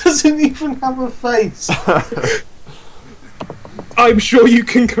got doesn't even have a face. I'm sure you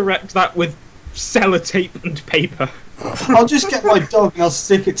can correct that with sellotape and paper. I'll just get my dog and I'll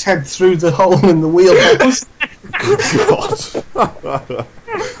stick its head through the hole in the wheelhouse. God.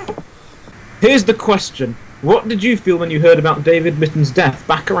 Here's the question. What did you feel when you heard about David Mitten's death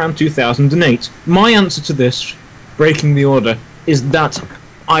back around 2008? My answer to this, breaking the order, is that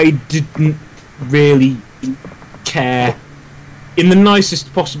I didn't really care. In the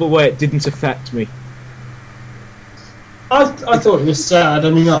nicest possible way, it didn't affect me. I thought it was sad,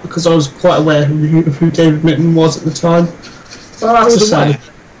 because I was quite aware who David Mitten was at the time. But I was aware.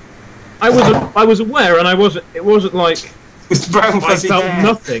 I was aware, and it wasn't like with the brown I fuzzy felt hair.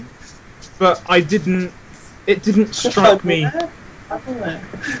 nothing, but it didn't strike me.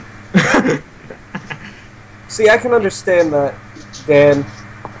 See, I can understand that, Dan.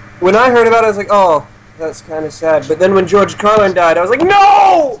 When I heard about it, I was like, oh, that's kind of sad. But then when George Carlin died, I was like,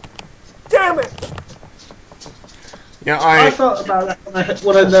 no! Damn it! Yeah, I felt about that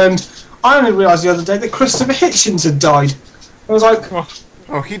when I learned. I only realised the other day that Christopher Hitchens had died. I was like,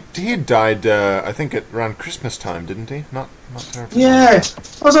 oh, he died. I think around Christmas time, didn't he? Not terribly. yeah.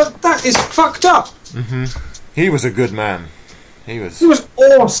 I was like, that is fucked up. Mm-hmm. He was a good man. He was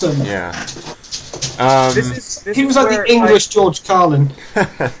awesome. Yeah. He was like the English George Carlin.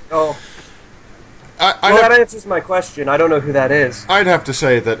 Oh. That answers my question. I don't know who that is. I'd have to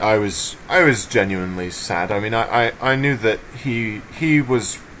say that I was genuinely sad. I mean, I knew that he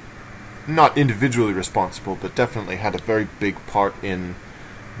was not individually responsible, but definitely had a very big part in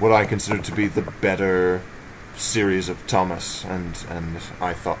what I consider to be the better series of Thomas, and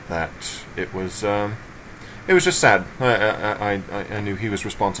I thought that it was just sad. I knew he was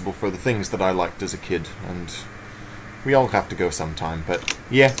responsible for the things that I liked as a kid, and we all have to go sometime. But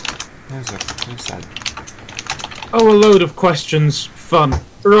yeah. It was sad. Oh, a load of questions. Fun.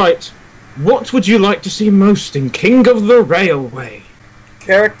 Right. What would you like to see most in King of the Railway?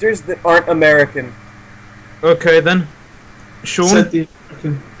 Characters that aren't American. Okay, then. Sean? Said the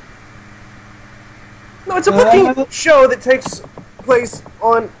American. No, it's a fucking show that takes place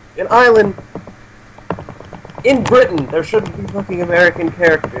on an island in Britain. There shouldn't be fucking American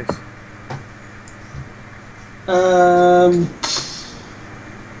characters.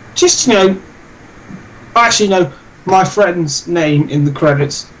 Just, I actually know my friend's name in the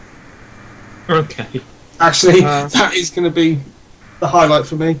credits. Okay. Actually, that is going to be the highlight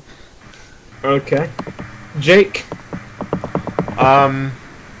for me. Okay. Jake? I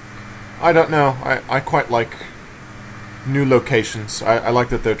don't know. I quite like new locations. I like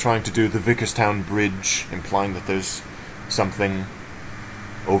that they're trying to do the Vickerstown Bridge, implying that there's something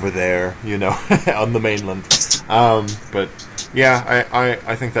over there, on the mainland. But yeah,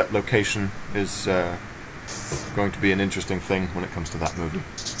 I think that location is going to be an interesting thing when it comes to that movie.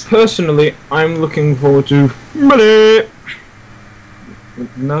 Personally, I'm looking forward to...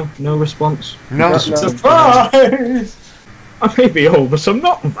 No response? No. Surprise! I may be old, but I'm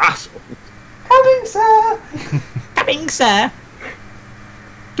not that old. Coming, sir! Coming, sir.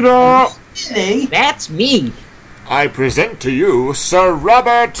 Ta-da! Really? That's me. I present to you Sir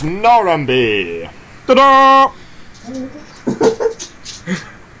Robert Norramby. Ta-da!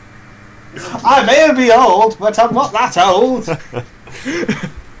 I may be old, but I'm not that old.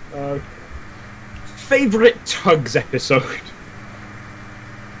 Favourite Tugs episode?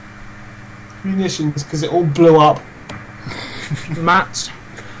 Munitions, because it all blew up. Matt?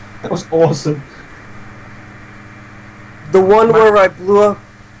 That was awesome. The one where I blew up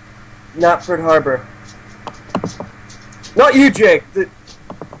Knapford Harbor. Not you, Jake.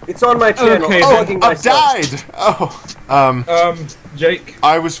 It's on my channel. Okay, I'm then. plugging I've myself. died! Oh. Jake.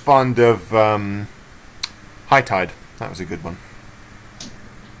 I was fond of High Tide. That was a good one.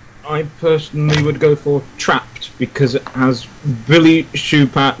 I personally would go for Trapped because it has Billy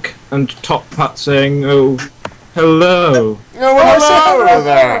Shupak and Top Hat saying, "Oh, hello." Oh, hello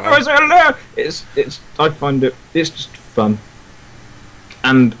there! I say hello. It's. I find it's just fun,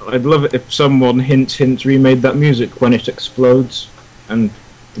 and I'd love it if someone hint remade that music when it explodes, and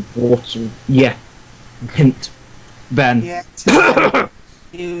the water. Yeah, hint. Ben. Yeah.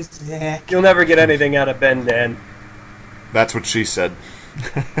 Music. You'll never get anything out of Ben, Dan. That's what she said.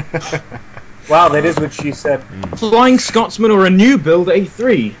 Wow, that is what she said. Flying Scotsman or a new build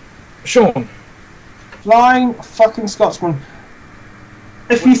A3? Sean. Flying fucking Scotsman.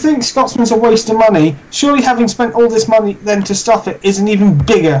 If you think Scotsman's a waste of money, surely having spent all this money then to stuff it is an even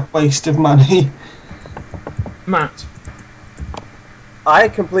bigger waste of money. Matt. I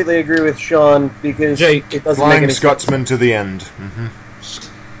completely agree with Sean because Jake. it doesn't make Flying any Scotsman to the end.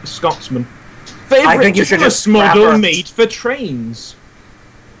 Scotsman. I Favourite think you should Thomas just scrap model her. made for trains?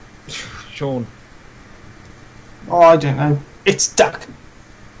 Sean. Oh, I don't know. It's Duck.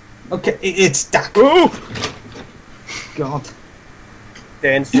 Okay, it's Duck. Oh! God.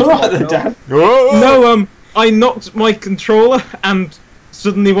 Dan's You're just right there, Dan. Oh! No, I knocked my controller and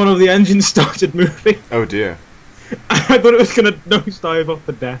suddenly one of the engines started moving. Oh dear. I thought it was going to nosedive off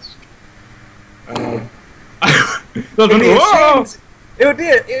the desk. It'd be a shame.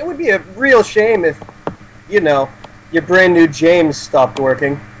 It would be a real shame if, your brand new James stopped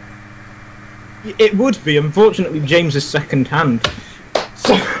working. It would be. Unfortunately, James is second hand.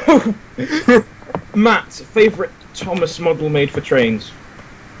 So, Matt, favourite Thomas model made for trains?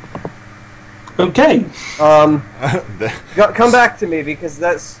 Okay. Come back to me because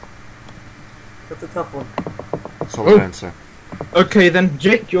that's a tough one. Solid answer. Okay then,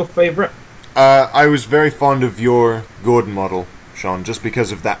 Jake, your favourite? I was very fond of your Gordon model, Sean, just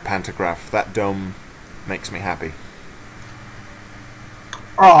because of that pantograph. That dome makes me happy.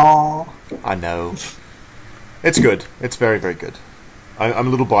 Aww. I know. It's good. It's very, very good. I'm a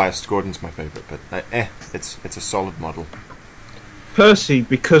little biased. Gordon's my favourite, but it's a solid model. Percy,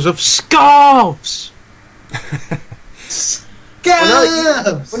 because of scarves!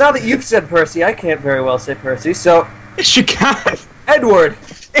 Well, now that you've said Percy, I can't very well say Percy, so... Yes, you can! Edward!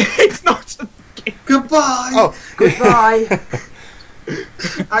 It's not a... Goodbye. Oh, Goodbye!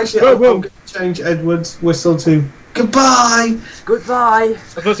 Actually, I'm going to change Edward's whistle to goodbye. Goodbye!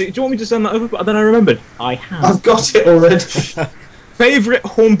 Percy, do you want me to send that over? But then I remembered. I have. I've got it already. Favourite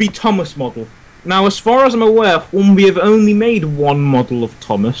Hornby Thomas model? Now, as far as I'm aware, Hornby have only made one model of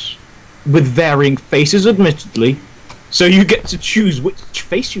Thomas, with varying faces, admittedly. So you get to choose which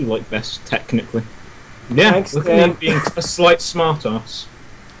face you like best, technically. Yeah, Thanks, with Dan. me being a slight smartass.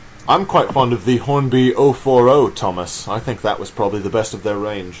 I'm quite fond of the Hornby 040 Thomas. I think that was probably the best of their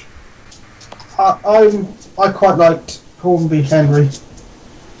range. I quite liked Hornby Henry.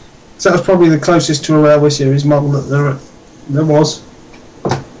 So that was probably the closest to a Railway Series model that there was.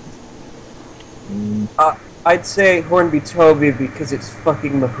 I'd say Hornby Toby because it's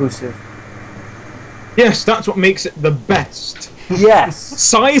fucking mahoosive. Yes, that's what makes it the best. Yes!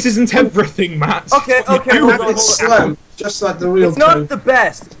 Size isn't everything, Matt. Okay, hold on. It's slow, just like the real It's not Toad. the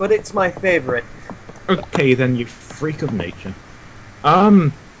best, but it's my favorite. Okay, then, you freak of nature.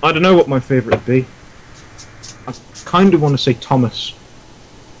 I don't know what my favourite would be. I kind of want to say Thomas.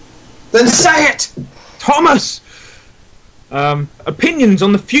 Then say it! Thomas! Opinions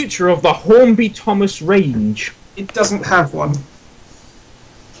on the future of the Hornby Thomas range. It doesn't have one.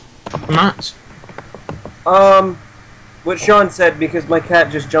 Matt? What Sean said because my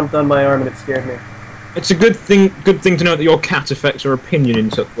cat just jumped on my arm and it scared me. It's a good thing to know that your cat affects your opinion in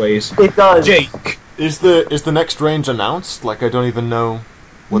such ways. It does. Jake? Is the next range announced? Like, I don't even know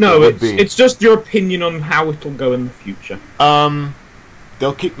what No, that would be. it's just your opinion on how it'll go in the future.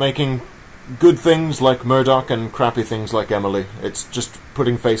 They'll keep making good things like Murdoch and crappy things like Emily. It's just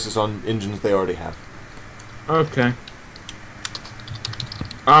putting faces on engines they already have. Okay.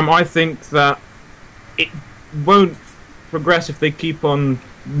 I think that it won't progress if they keep on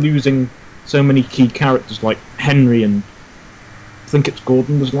losing so many key characters like Henry and I think it's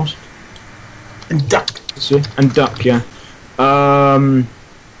Gordon was lost. And Duck. See? And Duck, yeah.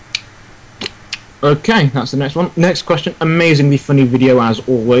 Okay, that's the next one. Next question. Amazingly funny video as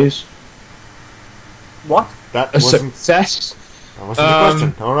always. What? That A wasn't success. the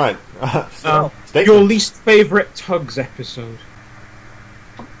question. All right. Your Statement. least favourite Tugs episode?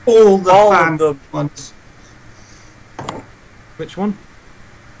 All the All fan of them. ones. Which one?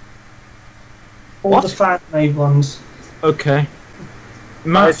 All What? the fan-made ones. Okay. I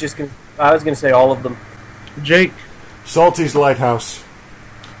Matt, was gonna say all of them. Jake, Salty's Lighthouse.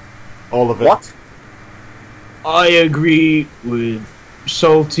 All of it. What? I agree with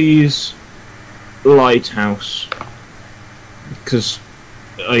Salty's Lighthouse. Because,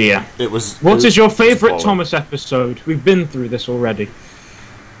 yeah. It was. What is your favourite baller. Thomas episode? We've been through this already.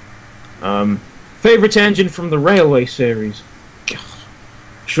 Favourite engine from the Railway series? God.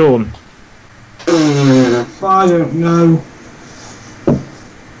 Sean. I don't know.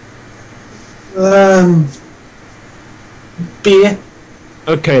 Beer.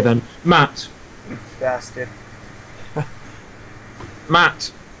 Okay then. Matt. Bastard.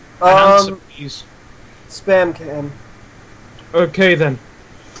 Matt. An answer, please. Spam can. Okay then.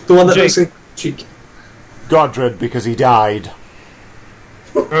 The one that Jake. looks like cheek. Godred, because he died.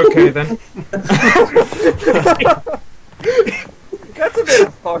 Okay then. That's a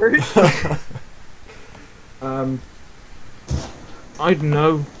bit harsh. I don't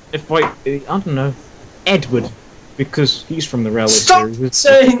know if I don't know. Edward. Because he's from the Railway Stop series.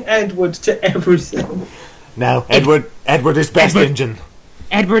 saying Edward to everything. No, Edward is best Edward. engine.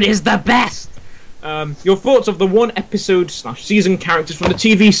 Edward is the best! Your thoughts of the one episode / season characters from the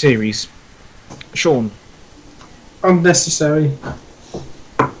TV series? Sean. Unnecessary.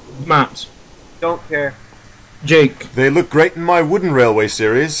 Matt. Don't care. Jake. They look great in my Wooden Railway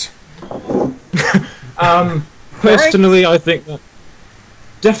series. Personally, I think that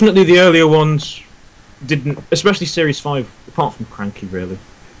definitely the earlier ones didn't, especially Series 5, apart from Cranky, really.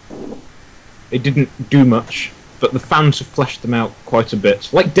 They didn't do much, but the fans have fleshed them out quite a bit.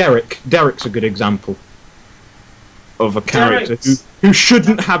 Like Derek. Derek's a good example of a character who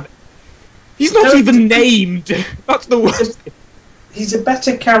shouldn't have... He's not Derek's- even named! That's the worst. He's a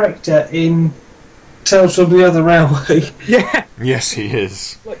better character in Tales from the Other Railway. Yeah! Yes, he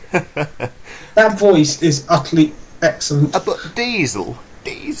is. That voice is utterly excellent. But Diesel.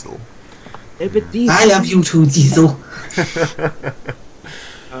 I love you too, Diesel.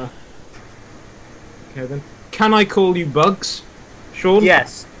 Okay then. Can I call you Bugs? Sean?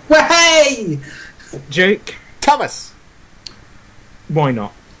 Yes. Well, hey! Jake? Thomas. Why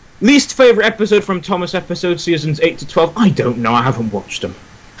not? Least favourite episode from Thomas episode seasons 8 to 12? I don't know, I haven't watched them.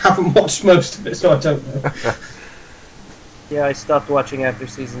 Haven't watched most of it, so I don't know. Yeah, I stopped watching after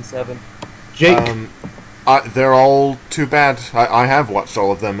season 7. Jake? They're all too bad. I have watched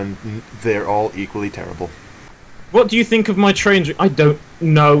all of them, and they're all equally terrible. What do you think of my trains? I don't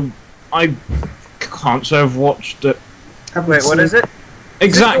know. I can't say I've watched it. Wait, what is it?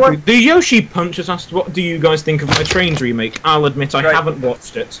 Exactly. one? The Yoshi Punch has asked, what do you guys think of my Trains remake? I'll admit I Right. haven't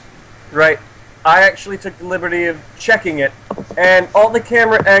watched it. Right. I actually took the liberty of checking it, and all the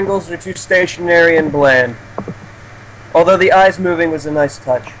camera angles are too stationary and bland. Although the eyes moving was a nice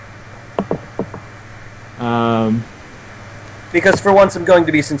touch. Because for once I'm going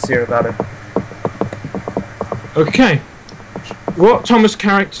to be sincere about it. Okay. What Thomas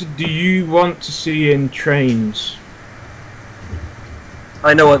character do you want to see in Trains?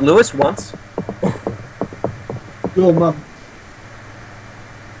 I know what Lewis wants. Your mum.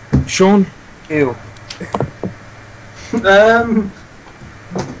 Sean? Ew.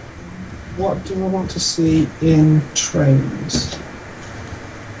 What do I want to see in Trains?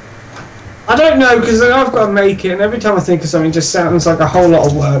 I don't know, because I've got to make it, and every time I think of something, it just sounds like a whole lot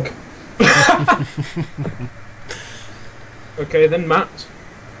of work. Okay, then Matt.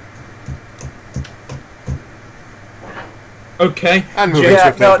 Okay. And moving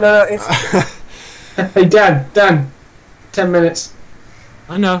Yeah, swiftly. no, it's... Hey, Dan, 10 minutes.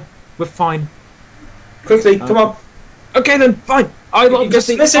 I know. We're fine. Quickly, come on. Okay then, fine. I You love to just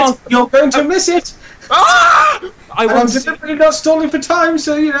see miss it. You're going to miss it. Ah! I And I'm want to see... deliberately not stalling for time,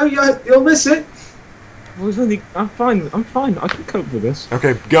 so, you'll miss it. I'm fine. I can cope with this.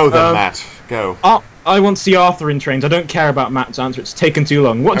 Okay, go then, Matt. Go. I want to see Arthur in Trains. I don't care about Matt's answer. It's taken too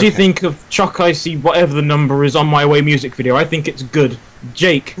long. What do you Okay. think of Chuck I See whatever the number is on My Way music video? I think it's good.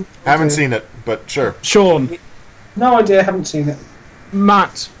 Jake. Haven't seen it, but sure. Sean. No idea, haven't seen it.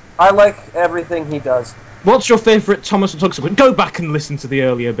 Matt. I like everything he does. What's your favourite Thomas and Tuggs? Go back and listen to the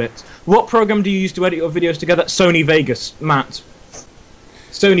earlier bits. What program do you use to edit your videos together? Sony Vegas. Matt.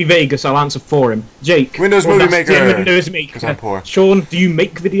 Sony Vegas, I'll answer for him. Jake. Windows Well, Movie that's Maker. Windows Maker. 'Cause I'm poor. Sean, do you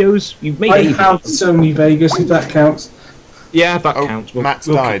make videos? You've made I a have Sony Vegas, if that counts. Yeah, that Oh, counts. Matt's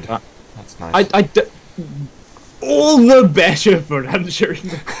keep died. that. That's nice. All the better for answering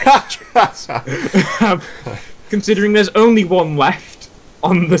the questions. Considering there's only one left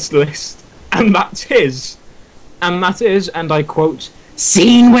on this list, and that's his. And that is, and I quote,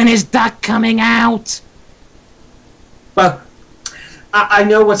 Scene when is that coming out? Well, I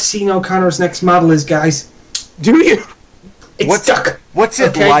know what Scene O'Connor's next model is, guys. Do you? It's Duck. What's it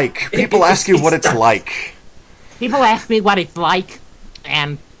Okay. like? People ask you what it's Duck. like. People ask me what it's like,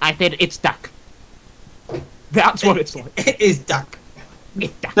 and I said it's Duck. That's what it's like. It is Duck.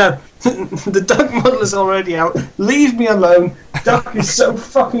 It's Duck. No, the Duck model is already out. Leave me alone. Duck is so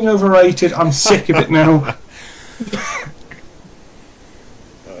fucking overrated. I'm sick of it now.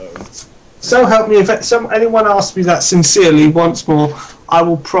 So help me, if anyone asks me that sincerely once more, I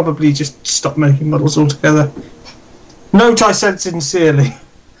will probably just stop making models altogether. Note I said sincerely.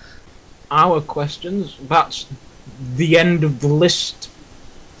 Our questions. That's the end of the list.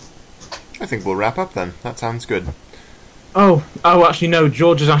 I think we'll wrap up then. That sounds good. Oh, actually no,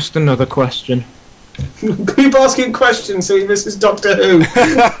 George has asked another question. Keep asking questions so he misses Doctor Who.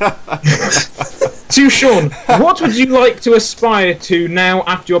 To Sean, what would you like to aspire to now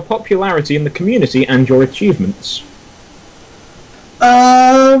after your popularity in the community and your achievements?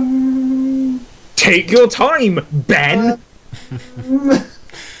 Take your time, Ben!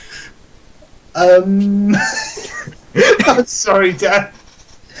 I'm sorry, Dad.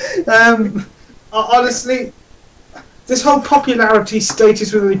 Honestly, this whole popularity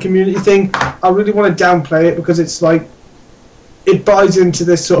status within the community thing, I really want to downplay it because it's like it buys into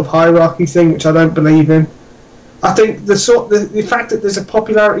this sort of hierarchy thing, which I don't believe in. I think the fact that there's a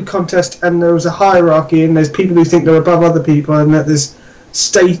popularity contest and there's a hierarchy and there's people who think they're above other people and that there's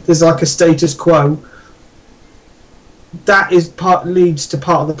like a status quo, that leads to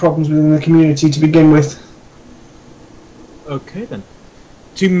part of the problems within the community to begin with. Okay then.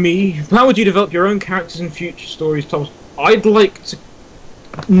 To me, how would you develop your own characters in future stories, Thomas? I'd like to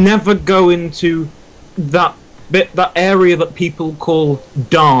never go into that area that people call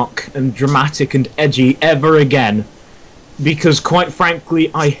dark and dramatic and edgy ever again, because quite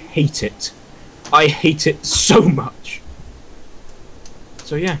frankly, I hate it. I hate it so much.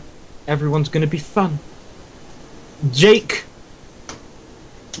 So yeah, everyone's gonna be fun. Jake,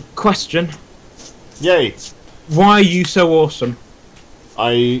 question. Yay. Why are you so awesome?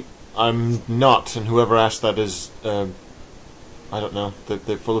 I'm not, and whoever asked that is, I don't know.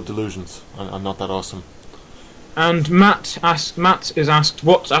 They're full of delusions. I'm not that awesome. And Matt is asked,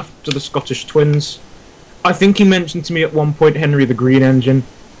 what's after the Scottish twins? I think he mentioned to me at one point Henry the Green Engine.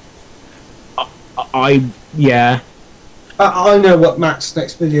 Yeah. I know what Matt's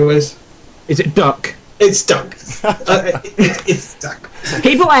next video is. Is it Duck? It's Duck. It's Duck.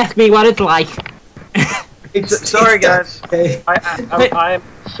 People ask me what it's like. Sorry, guys. Okay. I'm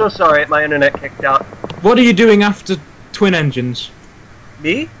so sorry. My internet kicked out. What are you doing after twin engines?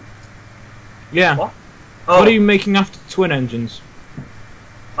 Me? Yeah. What? What are you making after twin engines?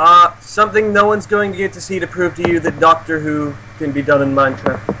 Something no one's going to get to see to prove to you that Doctor Who can be done in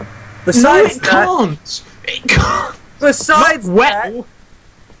Minecraft. Besides no, it can't. It can't. Besides that, Well,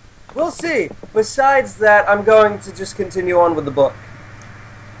 we'll see. Besides that, I'm going to just continue on with the book.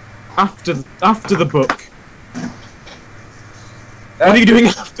 after the book. What are you doing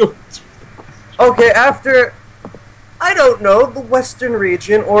afterwards? Okay, after, I don't know, the Western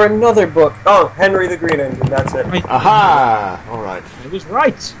region or another book. Oh, Henry the Green Engine, that's it. Aha! Alright. I was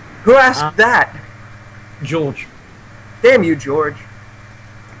right. Who asked that? George. Damn you, George.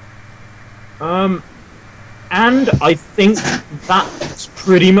 And I think that's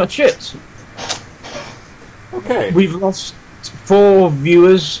pretty much it. Okay. We've lost 4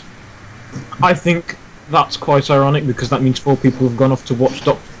 viewers. I think that's quite ironic because that means 4 people have gone off to watch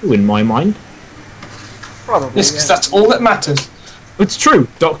Doctor Who in my mind. Probably. Yes, because that's all that matters. It's true.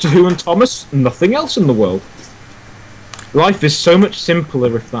 Doctor Who and Thomas, nothing else in the world. Life is so much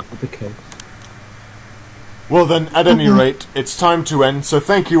simpler if that were the case. Well then, at any rate, it's time to end, so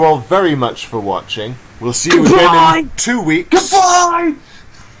thank you all very much for watching. We'll see you again in 2 weeks. Goodbye!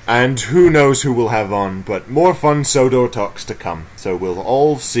 And who knows who we'll have on, but more fun Sodor talks to come. So we'll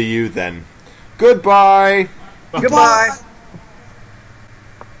all see you then. Goodbye! Goodbye.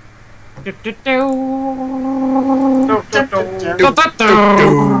 Do, do, do. Do, do, do.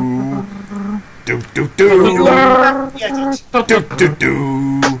 Do, do, do, do,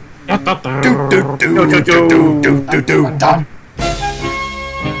 do, do, do.